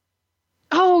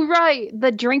 Oh, right.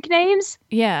 The drink names?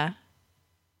 Yeah.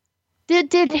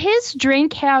 Did his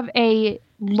drink have a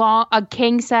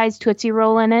king size Tootsie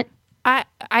Roll in it?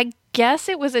 I guess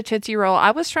it was a Tootsie Roll.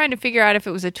 I was trying to figure out if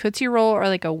it was a Tootsie Roll or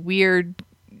like a weird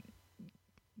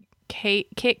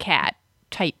Kit Kat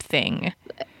type thing.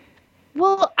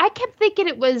 Well, I kept thinking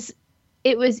it was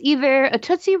either a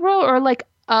Tootsie Roll or like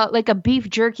a beef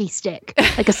jerky stick,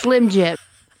 like a Slim Jim,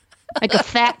 like a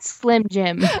fat Slim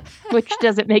Jim, which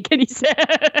doesn't make any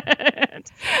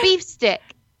sense. Beef stick.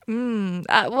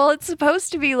 Well, it's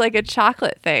supposed to be like a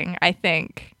chocolate thing, I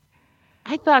think.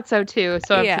 I thought so too.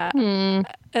 So yeah,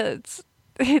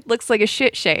 it looks like a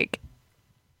shit shake.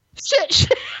 Shit.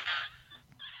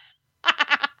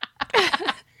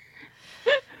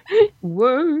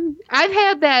 Whoa! I've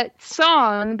had that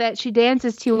song that she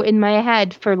dances to in my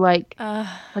head for like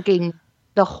fucking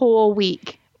the whole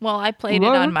week. Well, I played it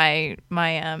on my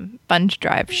Sponge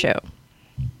Drive show.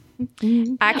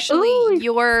 Actually,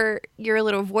 your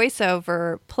little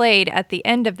voiceover played at the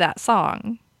end of that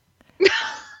song.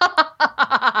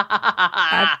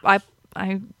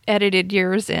 I edited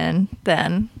yours in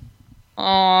then.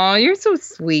 Aw, you're so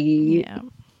sweet. Yeah,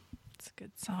 it's a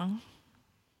good song.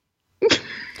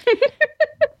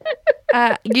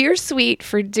 You're sweet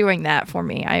for doing that for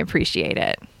me. I appreciate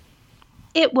it.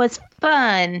 It was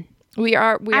fun. I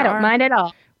don't mind at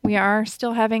all. We are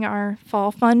still having our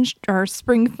fall fun, or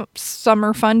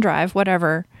summer fun drive,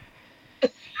 whatever.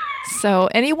 So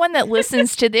anyone that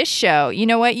listens to this show, you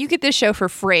know what? You get this show for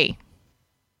free.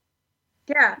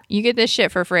 Yeah. You get this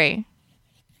shit for free.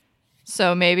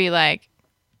 So maybe like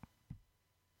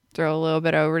throw a little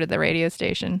bit over to the radio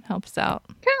station. Helps out.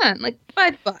 Come on, like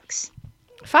 $5.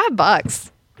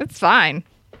 $5. That's fine.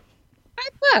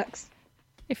 $5.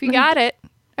 If you got it.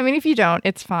 I mean, if you don't,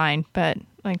 it's fine. But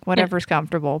like whatever's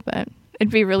comfortable. But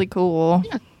it'd be really cool.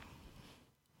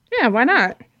 Yeah, why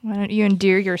not? Why don't you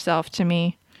endear yourself to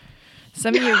me?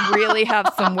 Some of you really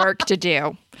have some work to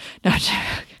do. No,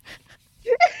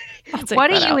 why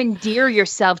don't you endear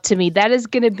yourself to me? That is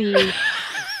going to be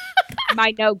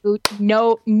my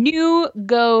new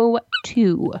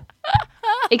go-to.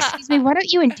 Excuse me, why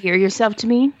don't you endear yourself to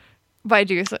me? By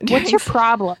doing so. What's your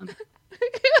problem?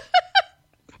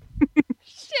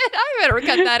 Shit, I better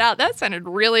cut that out. That sounded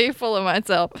really full of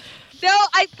myself. No,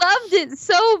 I loved it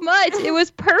so much. It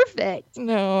was perfect.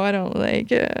 No, I don't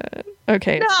like it.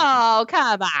 Okay. No,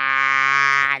 come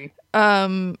on.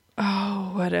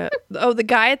 The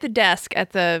guy at the desk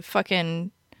at the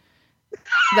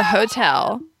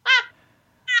hotel.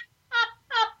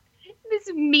 This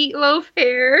meatloaf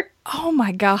hair. Oh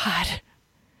my God.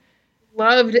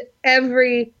 Loved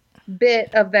every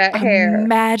bit of that hair. A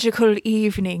magical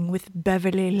evening with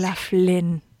Beverly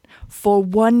Laughlin. For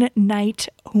one night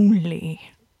only.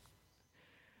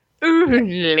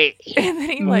 Only. And then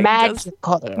he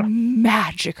magical.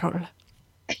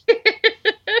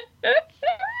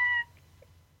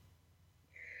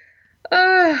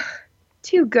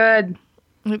 Too good.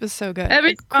 It was so good.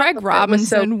 Craig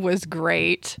Robinson was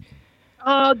great.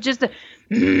 Oh, just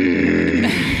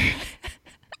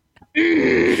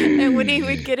and when he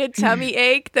would get a tummy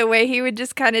ache, the way he would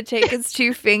just kind of take his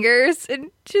two fingers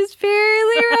and just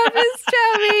barely rub his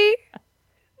tummy.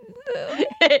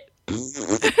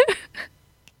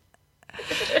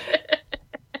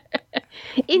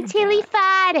 Until he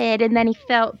farted, and then he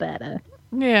felt better.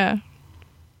 Yeah.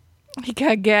 He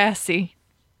got gassy.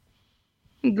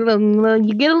 You get a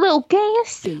little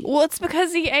gassy. Well, it's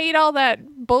because he ate all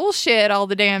that bullshit all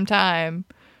the damn time.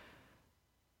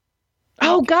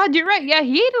 Oh, God, you're right. Yeah,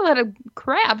 he ate a lot of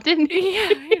crap, didn't he?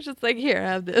 Yeah, he's just like, here,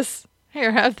 have this.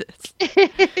 Here, have this.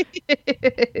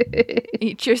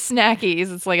 Eat your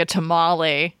snackies. It's like a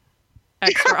tamale.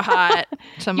 Extra hot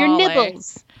tamale. Your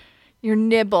nibbles. Your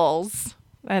nibbles.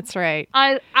 That's right.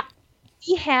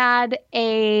 He had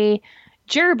a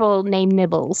gerbil named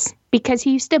Nibbles because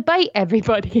he used to bite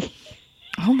everybody.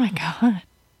 Oh, my God.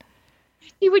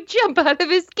 He would jump out of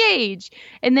his cage.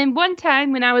 And then one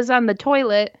time when I was on the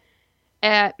toilet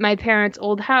at my parents'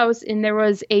 old house, and there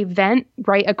was a vent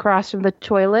right across from the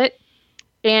toilet,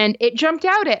 and it jumped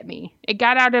out at me. It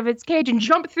got out of its cage and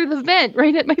jumped through the vent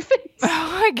right at my face.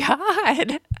 Oh my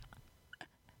God.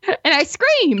 And I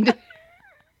screamed.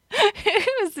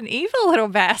 It was an evil little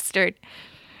bastard.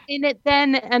 And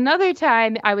then another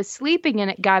time I was sleeping and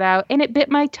it got out and it bit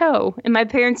my toe. And my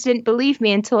parents didn't believe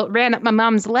me until it ran up my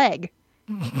mom's leg.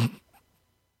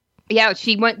 Yeah,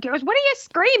 she goes, what are you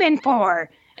screaming for?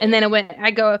 And then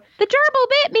I go, the gerbil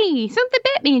bit me. Something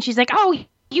bit me. And she's like, oh,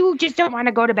 you just don't want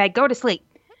to go to bed. Go to sleep.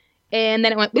 And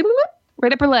then it went boop, boop, boop,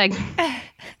 right up her leg.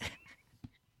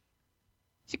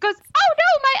 She goes, oh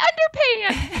no, my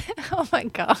underpants. Oh my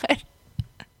God.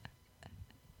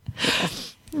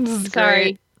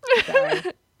 Sorry.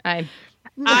 I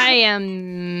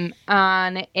am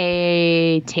on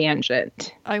a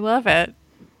tangent. I love it.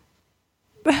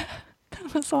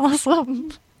 That was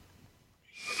awesome.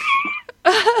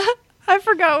 I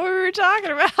forgot what we were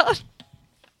talking about.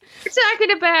 We're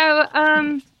talking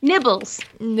about Nibbles.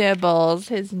 Nibbles,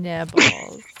 his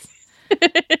nibbles.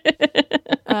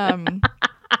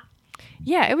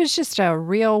 Yeah, it was just a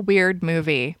real weird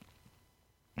movie.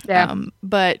 Yeah.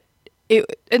 But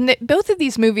both of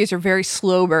these movies are very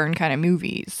slow burn kind of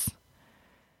movies.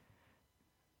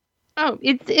 Oh,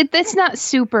 it's not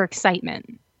super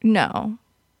excitement. No.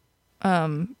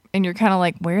 And you're kind of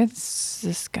like, where's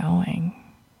this going?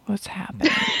 What's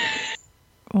happening?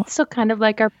 So kind of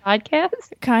like our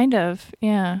podcast? Kind of,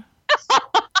 yeah.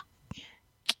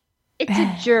 It's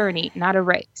a journey, not a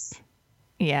race.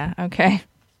 Yeah, okay.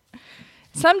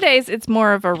 Some days it's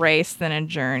more of a race than a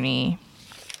journey.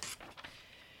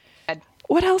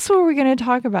 What else were we going to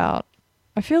talk about?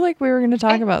 I feel like we were going to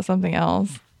talk about something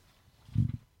else.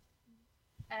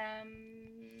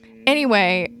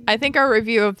 Anyway, I think our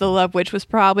review of The Love Witch was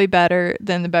probably better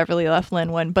than the Beverly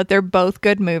Loughlin one, but they're both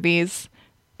good movies,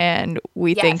 and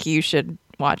we think you should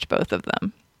watch both of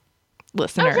them.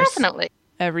 Listeners. Oh, definitely.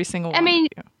 Every single one. I mean,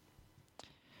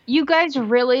 you guys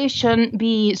really shouldn't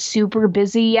be super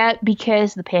busy yet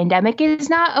because the pandemic is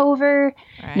not over.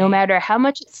 Right. No matter how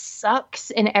much it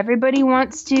sucks and everybody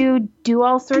wants to do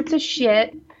all sorts of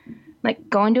shit, like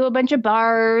going to a bunch of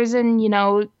bars and,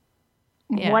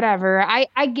 whatever.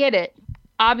 I get it.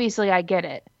 Obviously, I get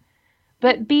it.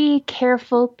 But be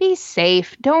careful. Be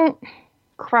safe. Don't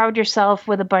crowd yourself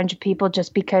with a bunch of people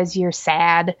just because you're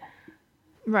sad.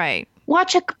 Right.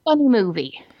 Watch a funny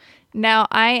movie. Now,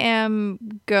 I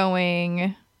am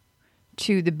going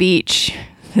to the beach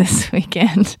this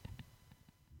weekend.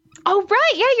 Oh,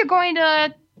 right. Yeah, you're going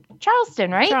to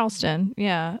Charleston, right? Charleston,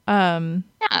 yeah.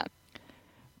 Yeah.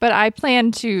 But I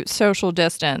plan to social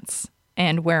distance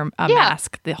and wear a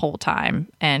mask the whole time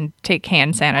and take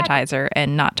hand sanitizer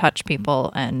and not touch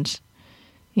people and,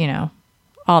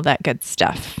 all that good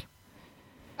stuff.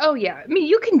 Oh, yeah. I mean,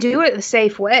 you can do it the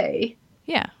safe way.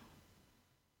 Yeah.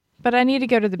 But I need to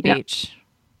go to the beach.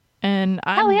 And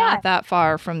I'm not that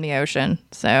far from the ocean,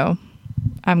 so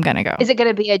I'm going to go. Is it going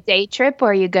to be a day trip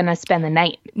or are you going to spend the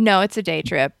night? No, it's a day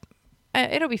trip.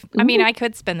 It'll be, I mean, I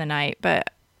could spend the night, but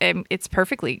it's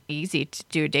perfectly easy to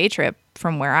do a day trip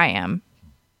from where I am.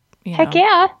 Heck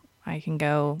yeah. I can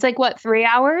go. It's like, what, 3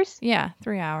 hours? Yeah,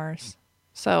 3 hours.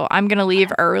 So I'm going to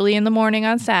leave early in the morning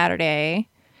on Saturday,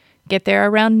 get there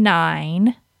around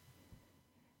 9,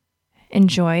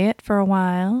 enjoy it for a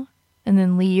while, and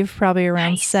then leave probably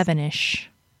around 7-ish.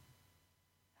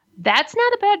 That's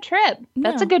not a bad trip.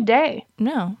 That's a good day.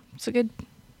 No, it's a good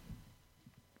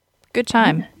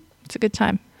time. It's a good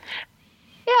time.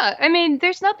 Yeah, I mean,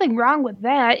 there's nothing wrong with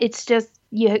that. It's just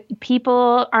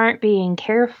people aren't being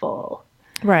careful.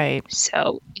 Right.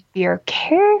 So if you're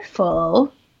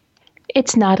careful,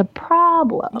 it's not a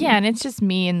problem. Yeah, and it's just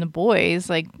me and the boys.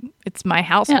 Like, it's my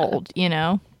household,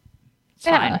 It's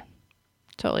fine.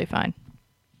 Totally fine.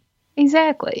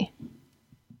 Exactly.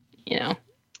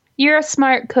 You're a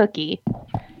smart cookie.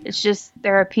 It's just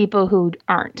there are people who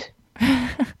aren't.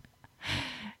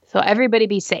 So everybody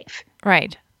be safe.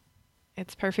 Right.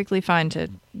 It's perfectly fine to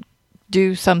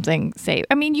do something safe.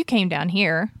 I mean, you came down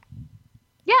here.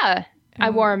 Yeah. I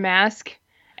wore a mask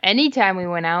anytime we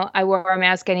went out. I wore a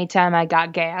mask anytime I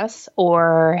got gas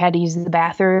or had to use the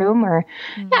bathroom or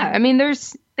I mean,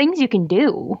 there's things you can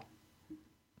do.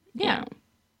 Yeah.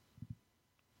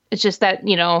 It's just that,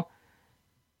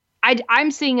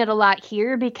 I'm seeing it a lot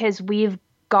here because we've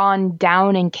gone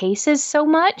down in cases so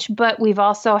much, but we've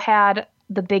also had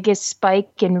the biggest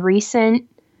spike in recent,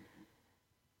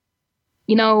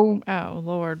 Oh,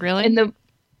 Lord, really?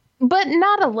 But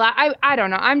not a lot. I don't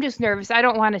know. I'm just nervous. I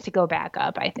don't want it to go back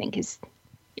up, I think, is,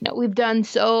 we've done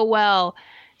so well.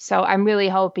 So I'm really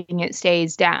hoping it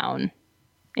stays down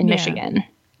in Michigan.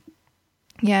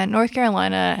 Yeah, North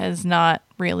Carolina is not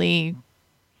really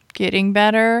getting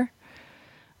better.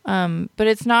 But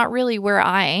it's not really where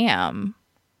I am.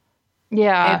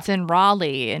 Yeah. It's in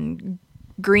Raleigh and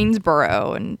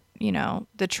Greensboro and,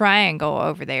 the Triangle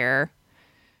over there.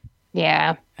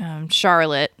 Yeah.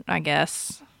 Charlotte, I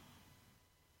guess,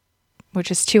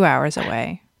 which is 2 hours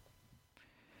away.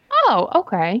 Oh,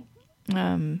 okay.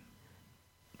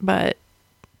 But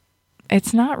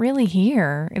it's not really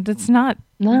here. It's not.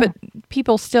 No. But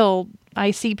people still.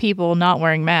 I see people not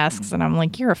wearing masks, and I'm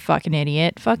like, "You're a fucking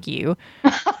idiot. Fuck you."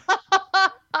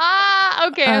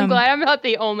 Okay. I'm glad I'm not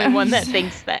the only one that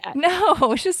thinks that.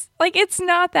 No, it's just like it's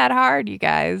not that hard, you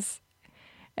guys.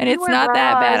 And it's not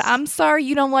that bad. I'm sorry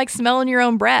you don't like smelling your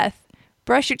own breath.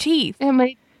 Brush your teeth.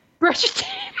 Brush your teeth.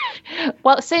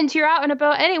 Well, since you're out and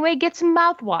about anyway, get some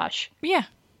mouthwash. Yeah.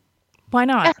 Why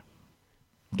not?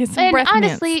 Get some breath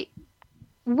honestly,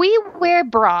 mints. We wear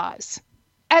bras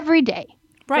every day.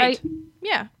 Right?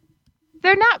 Yeah.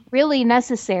 They're not really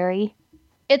necessary.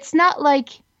 It's not like...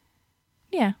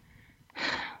 Yeah.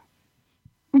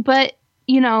 But,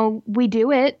 we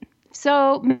do it.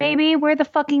 So maybe wear the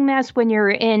fucking mask when you're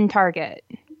in Target.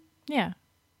 Yeah.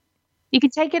 You can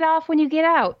take it off when you get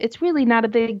out. It's really not a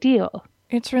big deal.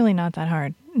 It's really not that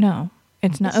hard. No.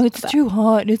 It's not. Oh, it's too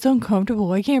hot. It's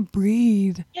uncomfortable. I can't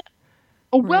breathe. Yeah.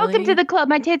 Really? Welcome to the club.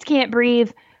 My tits can't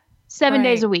breathe 7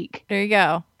 days a week. There you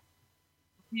go.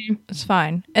 It's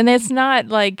fine. And it's not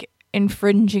like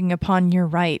infringing upon your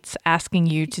rights asking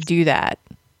you to do that.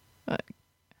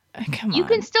 Come on. You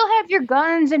can still have your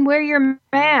guns and wear your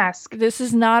mask. This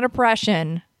is not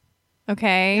oppression.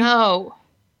 Okay? No.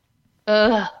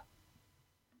 Ugh.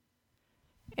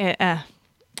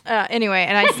 Anyway,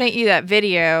 and I sent you that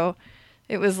video.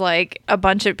 It was like a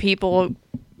bunch of people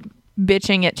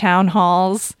bitching at town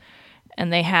halls,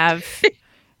 and they have...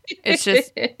 It's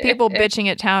just people bitching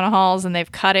at town halls, and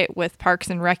they've cut it with Parks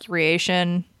and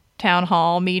Recreation town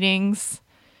hall meetings.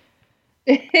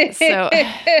 So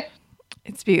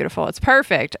it's beautiful. It's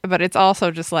perfect, but it's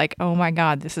also just like, oh my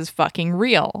God, this is fucking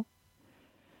real.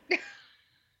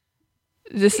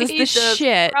 This is the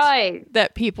shit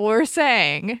that people are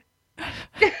saying.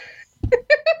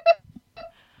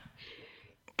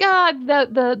 God,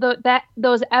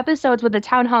 those episodes with the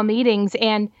town hall meetings,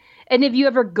 and if you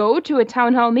ever go to a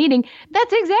town hall meeting,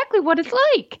 that's exactly what it's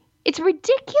like. It's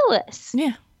ridiculous.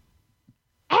 Yeah.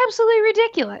 Absolutely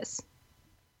ridiculous.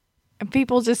 And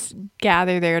people just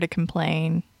gather there to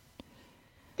complain.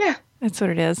 Yeah. That's what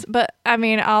it is. But, I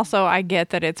mean, also, I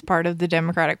get that it's part of the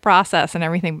democratic process and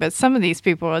everything, but some of these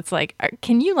people, it's like,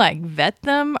 can you, like, vet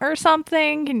them or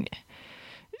something?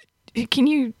 Can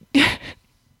you...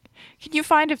 Can you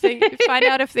find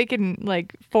out if they can,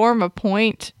 like, form a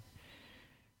point,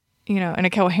 in a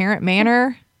coherent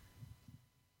manner?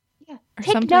 Yeah.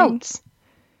 Take notes.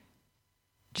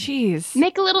 Jeez.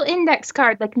 Make a little index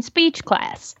card like in speech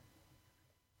class.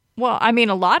 Well, I mean,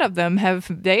 a lot of them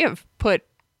have put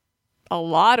a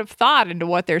lot of thought into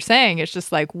what they're saying. It's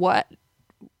just like, what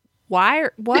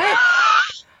are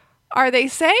they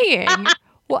saying?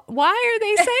 Why are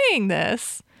they saying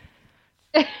this?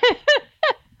 It's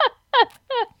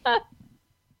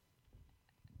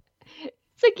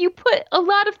like you put a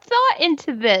lot of thought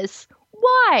into this.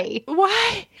 Why?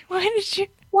 Why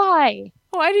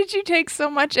did you take so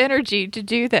much energy to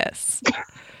do this?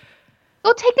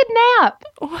 Go take a nap.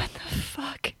 What the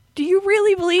fuck? Do you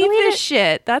really believe this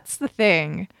shit? That's the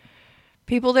thing.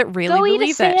 People that really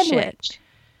believe that shit.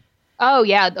 Oh,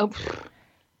 yeah. Oh.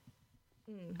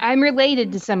 I'm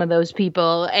related to some of those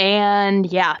people, and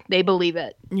yeah, they believe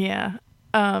it. Yeah.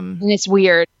 And it's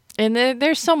weird. And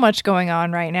there's so much going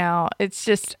on right now. It's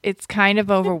kind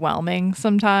of overwhelming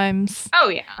sometimes. Oh,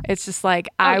 yeah. It's just like,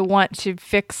 I want to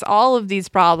fix all of these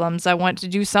problems. I want to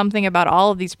do something about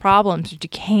all of these problems. But you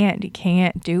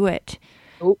can't do it.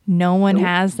 Nope. No one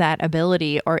has that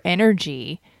ability or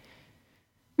energy.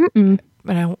 Mm-mm.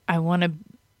 But I want to,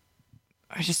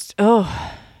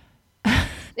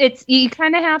 You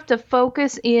kind of have to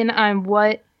focus in on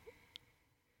what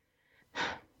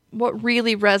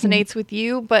really resonates with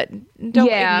you, but don't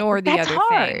ignore the other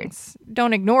things.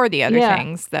 Don't ignore the other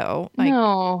things, though. Like,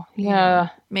 no, yeah.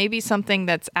 Maybe something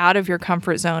that's out of your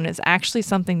comfort zone is actually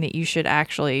something that you should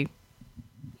actually,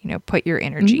 put your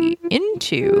energy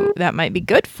into. That might be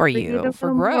good for you,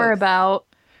 for growth. More about,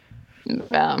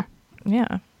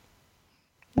 yeah.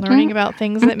 Learning about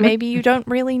things that maybe you don't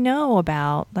really know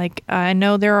about. Like, I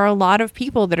know there are a lot of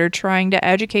people that are trying to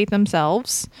educate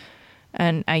themselves.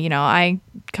 And, I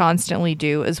constantly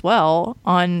do as well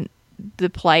on the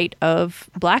plight of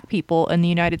Black people in the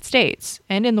United States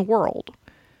and in the world.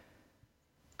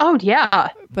 Oh, yeah.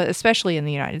 But especially in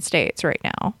the United States right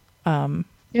now.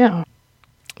 Yeah.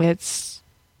 It's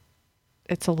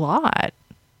a lot.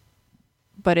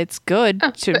 But it's good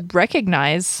to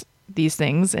recognize these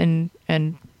things and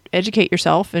educate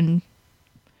yourself. And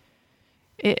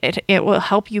it will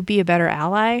help you be a better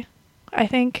ally, I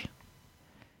think.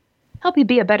 Help you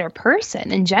be a better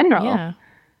person in general. Yeah.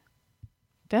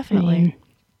 Definitely.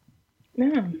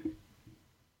 Yeah.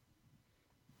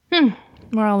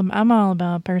 I'm all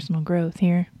about personal growth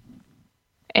here.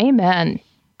 Amen.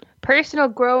 Personal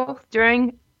growth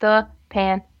during the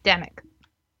pandemic.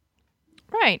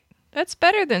 Right. That's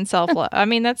better than self-love. I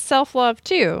mean, that's self-love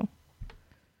too.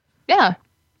 Yeah.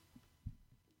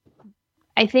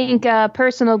 I think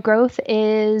personal growth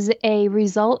is a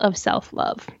result of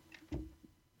self-love.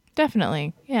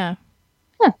 Definitely. Yeah.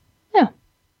 Yeah.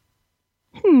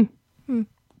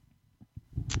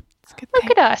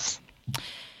 Look at us.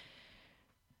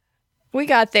 We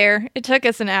got there. It took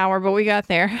us an hour, but we got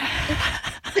there.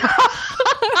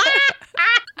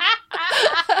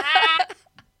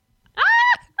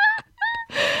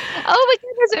 Oh my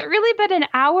goodness, has it really been an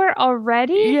hour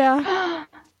already? Yeah.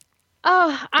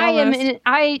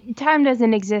 Time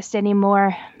doesn't exist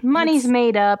anymore. Money's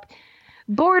made up.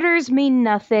 Borders mean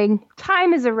nothing.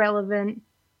 Time is irrelevant.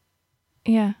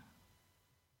 Yeah.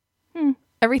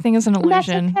 Everything is an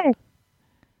illusion. That's okay.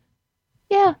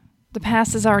 Yeah. The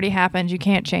past has already happened. You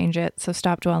can't change it, so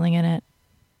stop dwelling in it.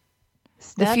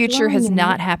 The future has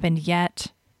not happened yet.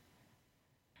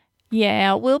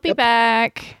 Yeah, we'll be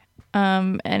back.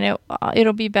 And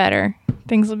it'll be better.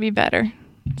 Things will be better.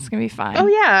 It's gonna be fine. Oh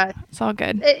yeah, it's all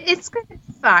good. It's gonna be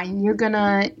fine. You're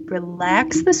gonna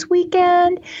relax this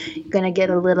weekend. You're gonna get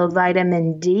a little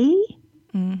vitamin D.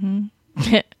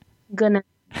 Gonna.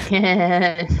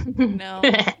 No.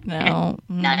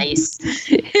 Nice.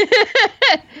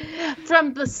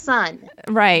 From the sun.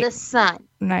 Right. The sun.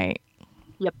 Right.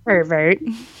 You pervert.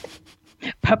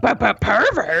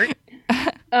 Pervert.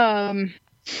 I'm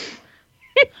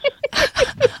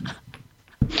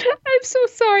so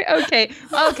sorry. Okay,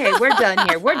 we're done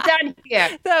here.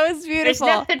 That was beautiful. There's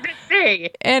nothing to say.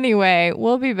 Anyway,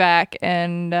 we'll be back,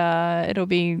 and it'll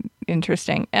be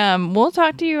interesting. We'll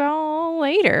talk to you all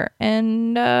later,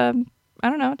 and I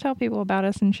don't know, tell people about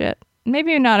us and shit.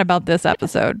 Maybe not about this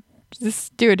episode.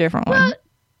 Just do a different one.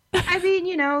 I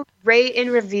mean, rate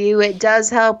and review. It does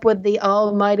help with the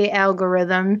almighty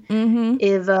algorithm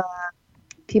if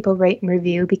people rate and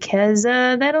review, because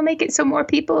that'll make it so more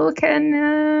people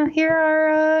can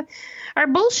hear our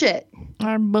bullshit.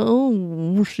 Our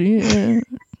bullshit.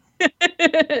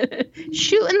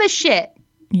 Shooting the shit.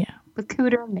 Yeah. With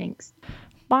Cooter and Minx.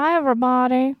 Bye,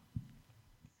 everybody.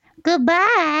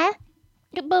 Goodbye.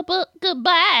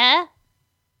 Goodbye.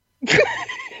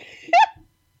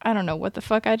 I don't know what the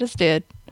fuck I just did.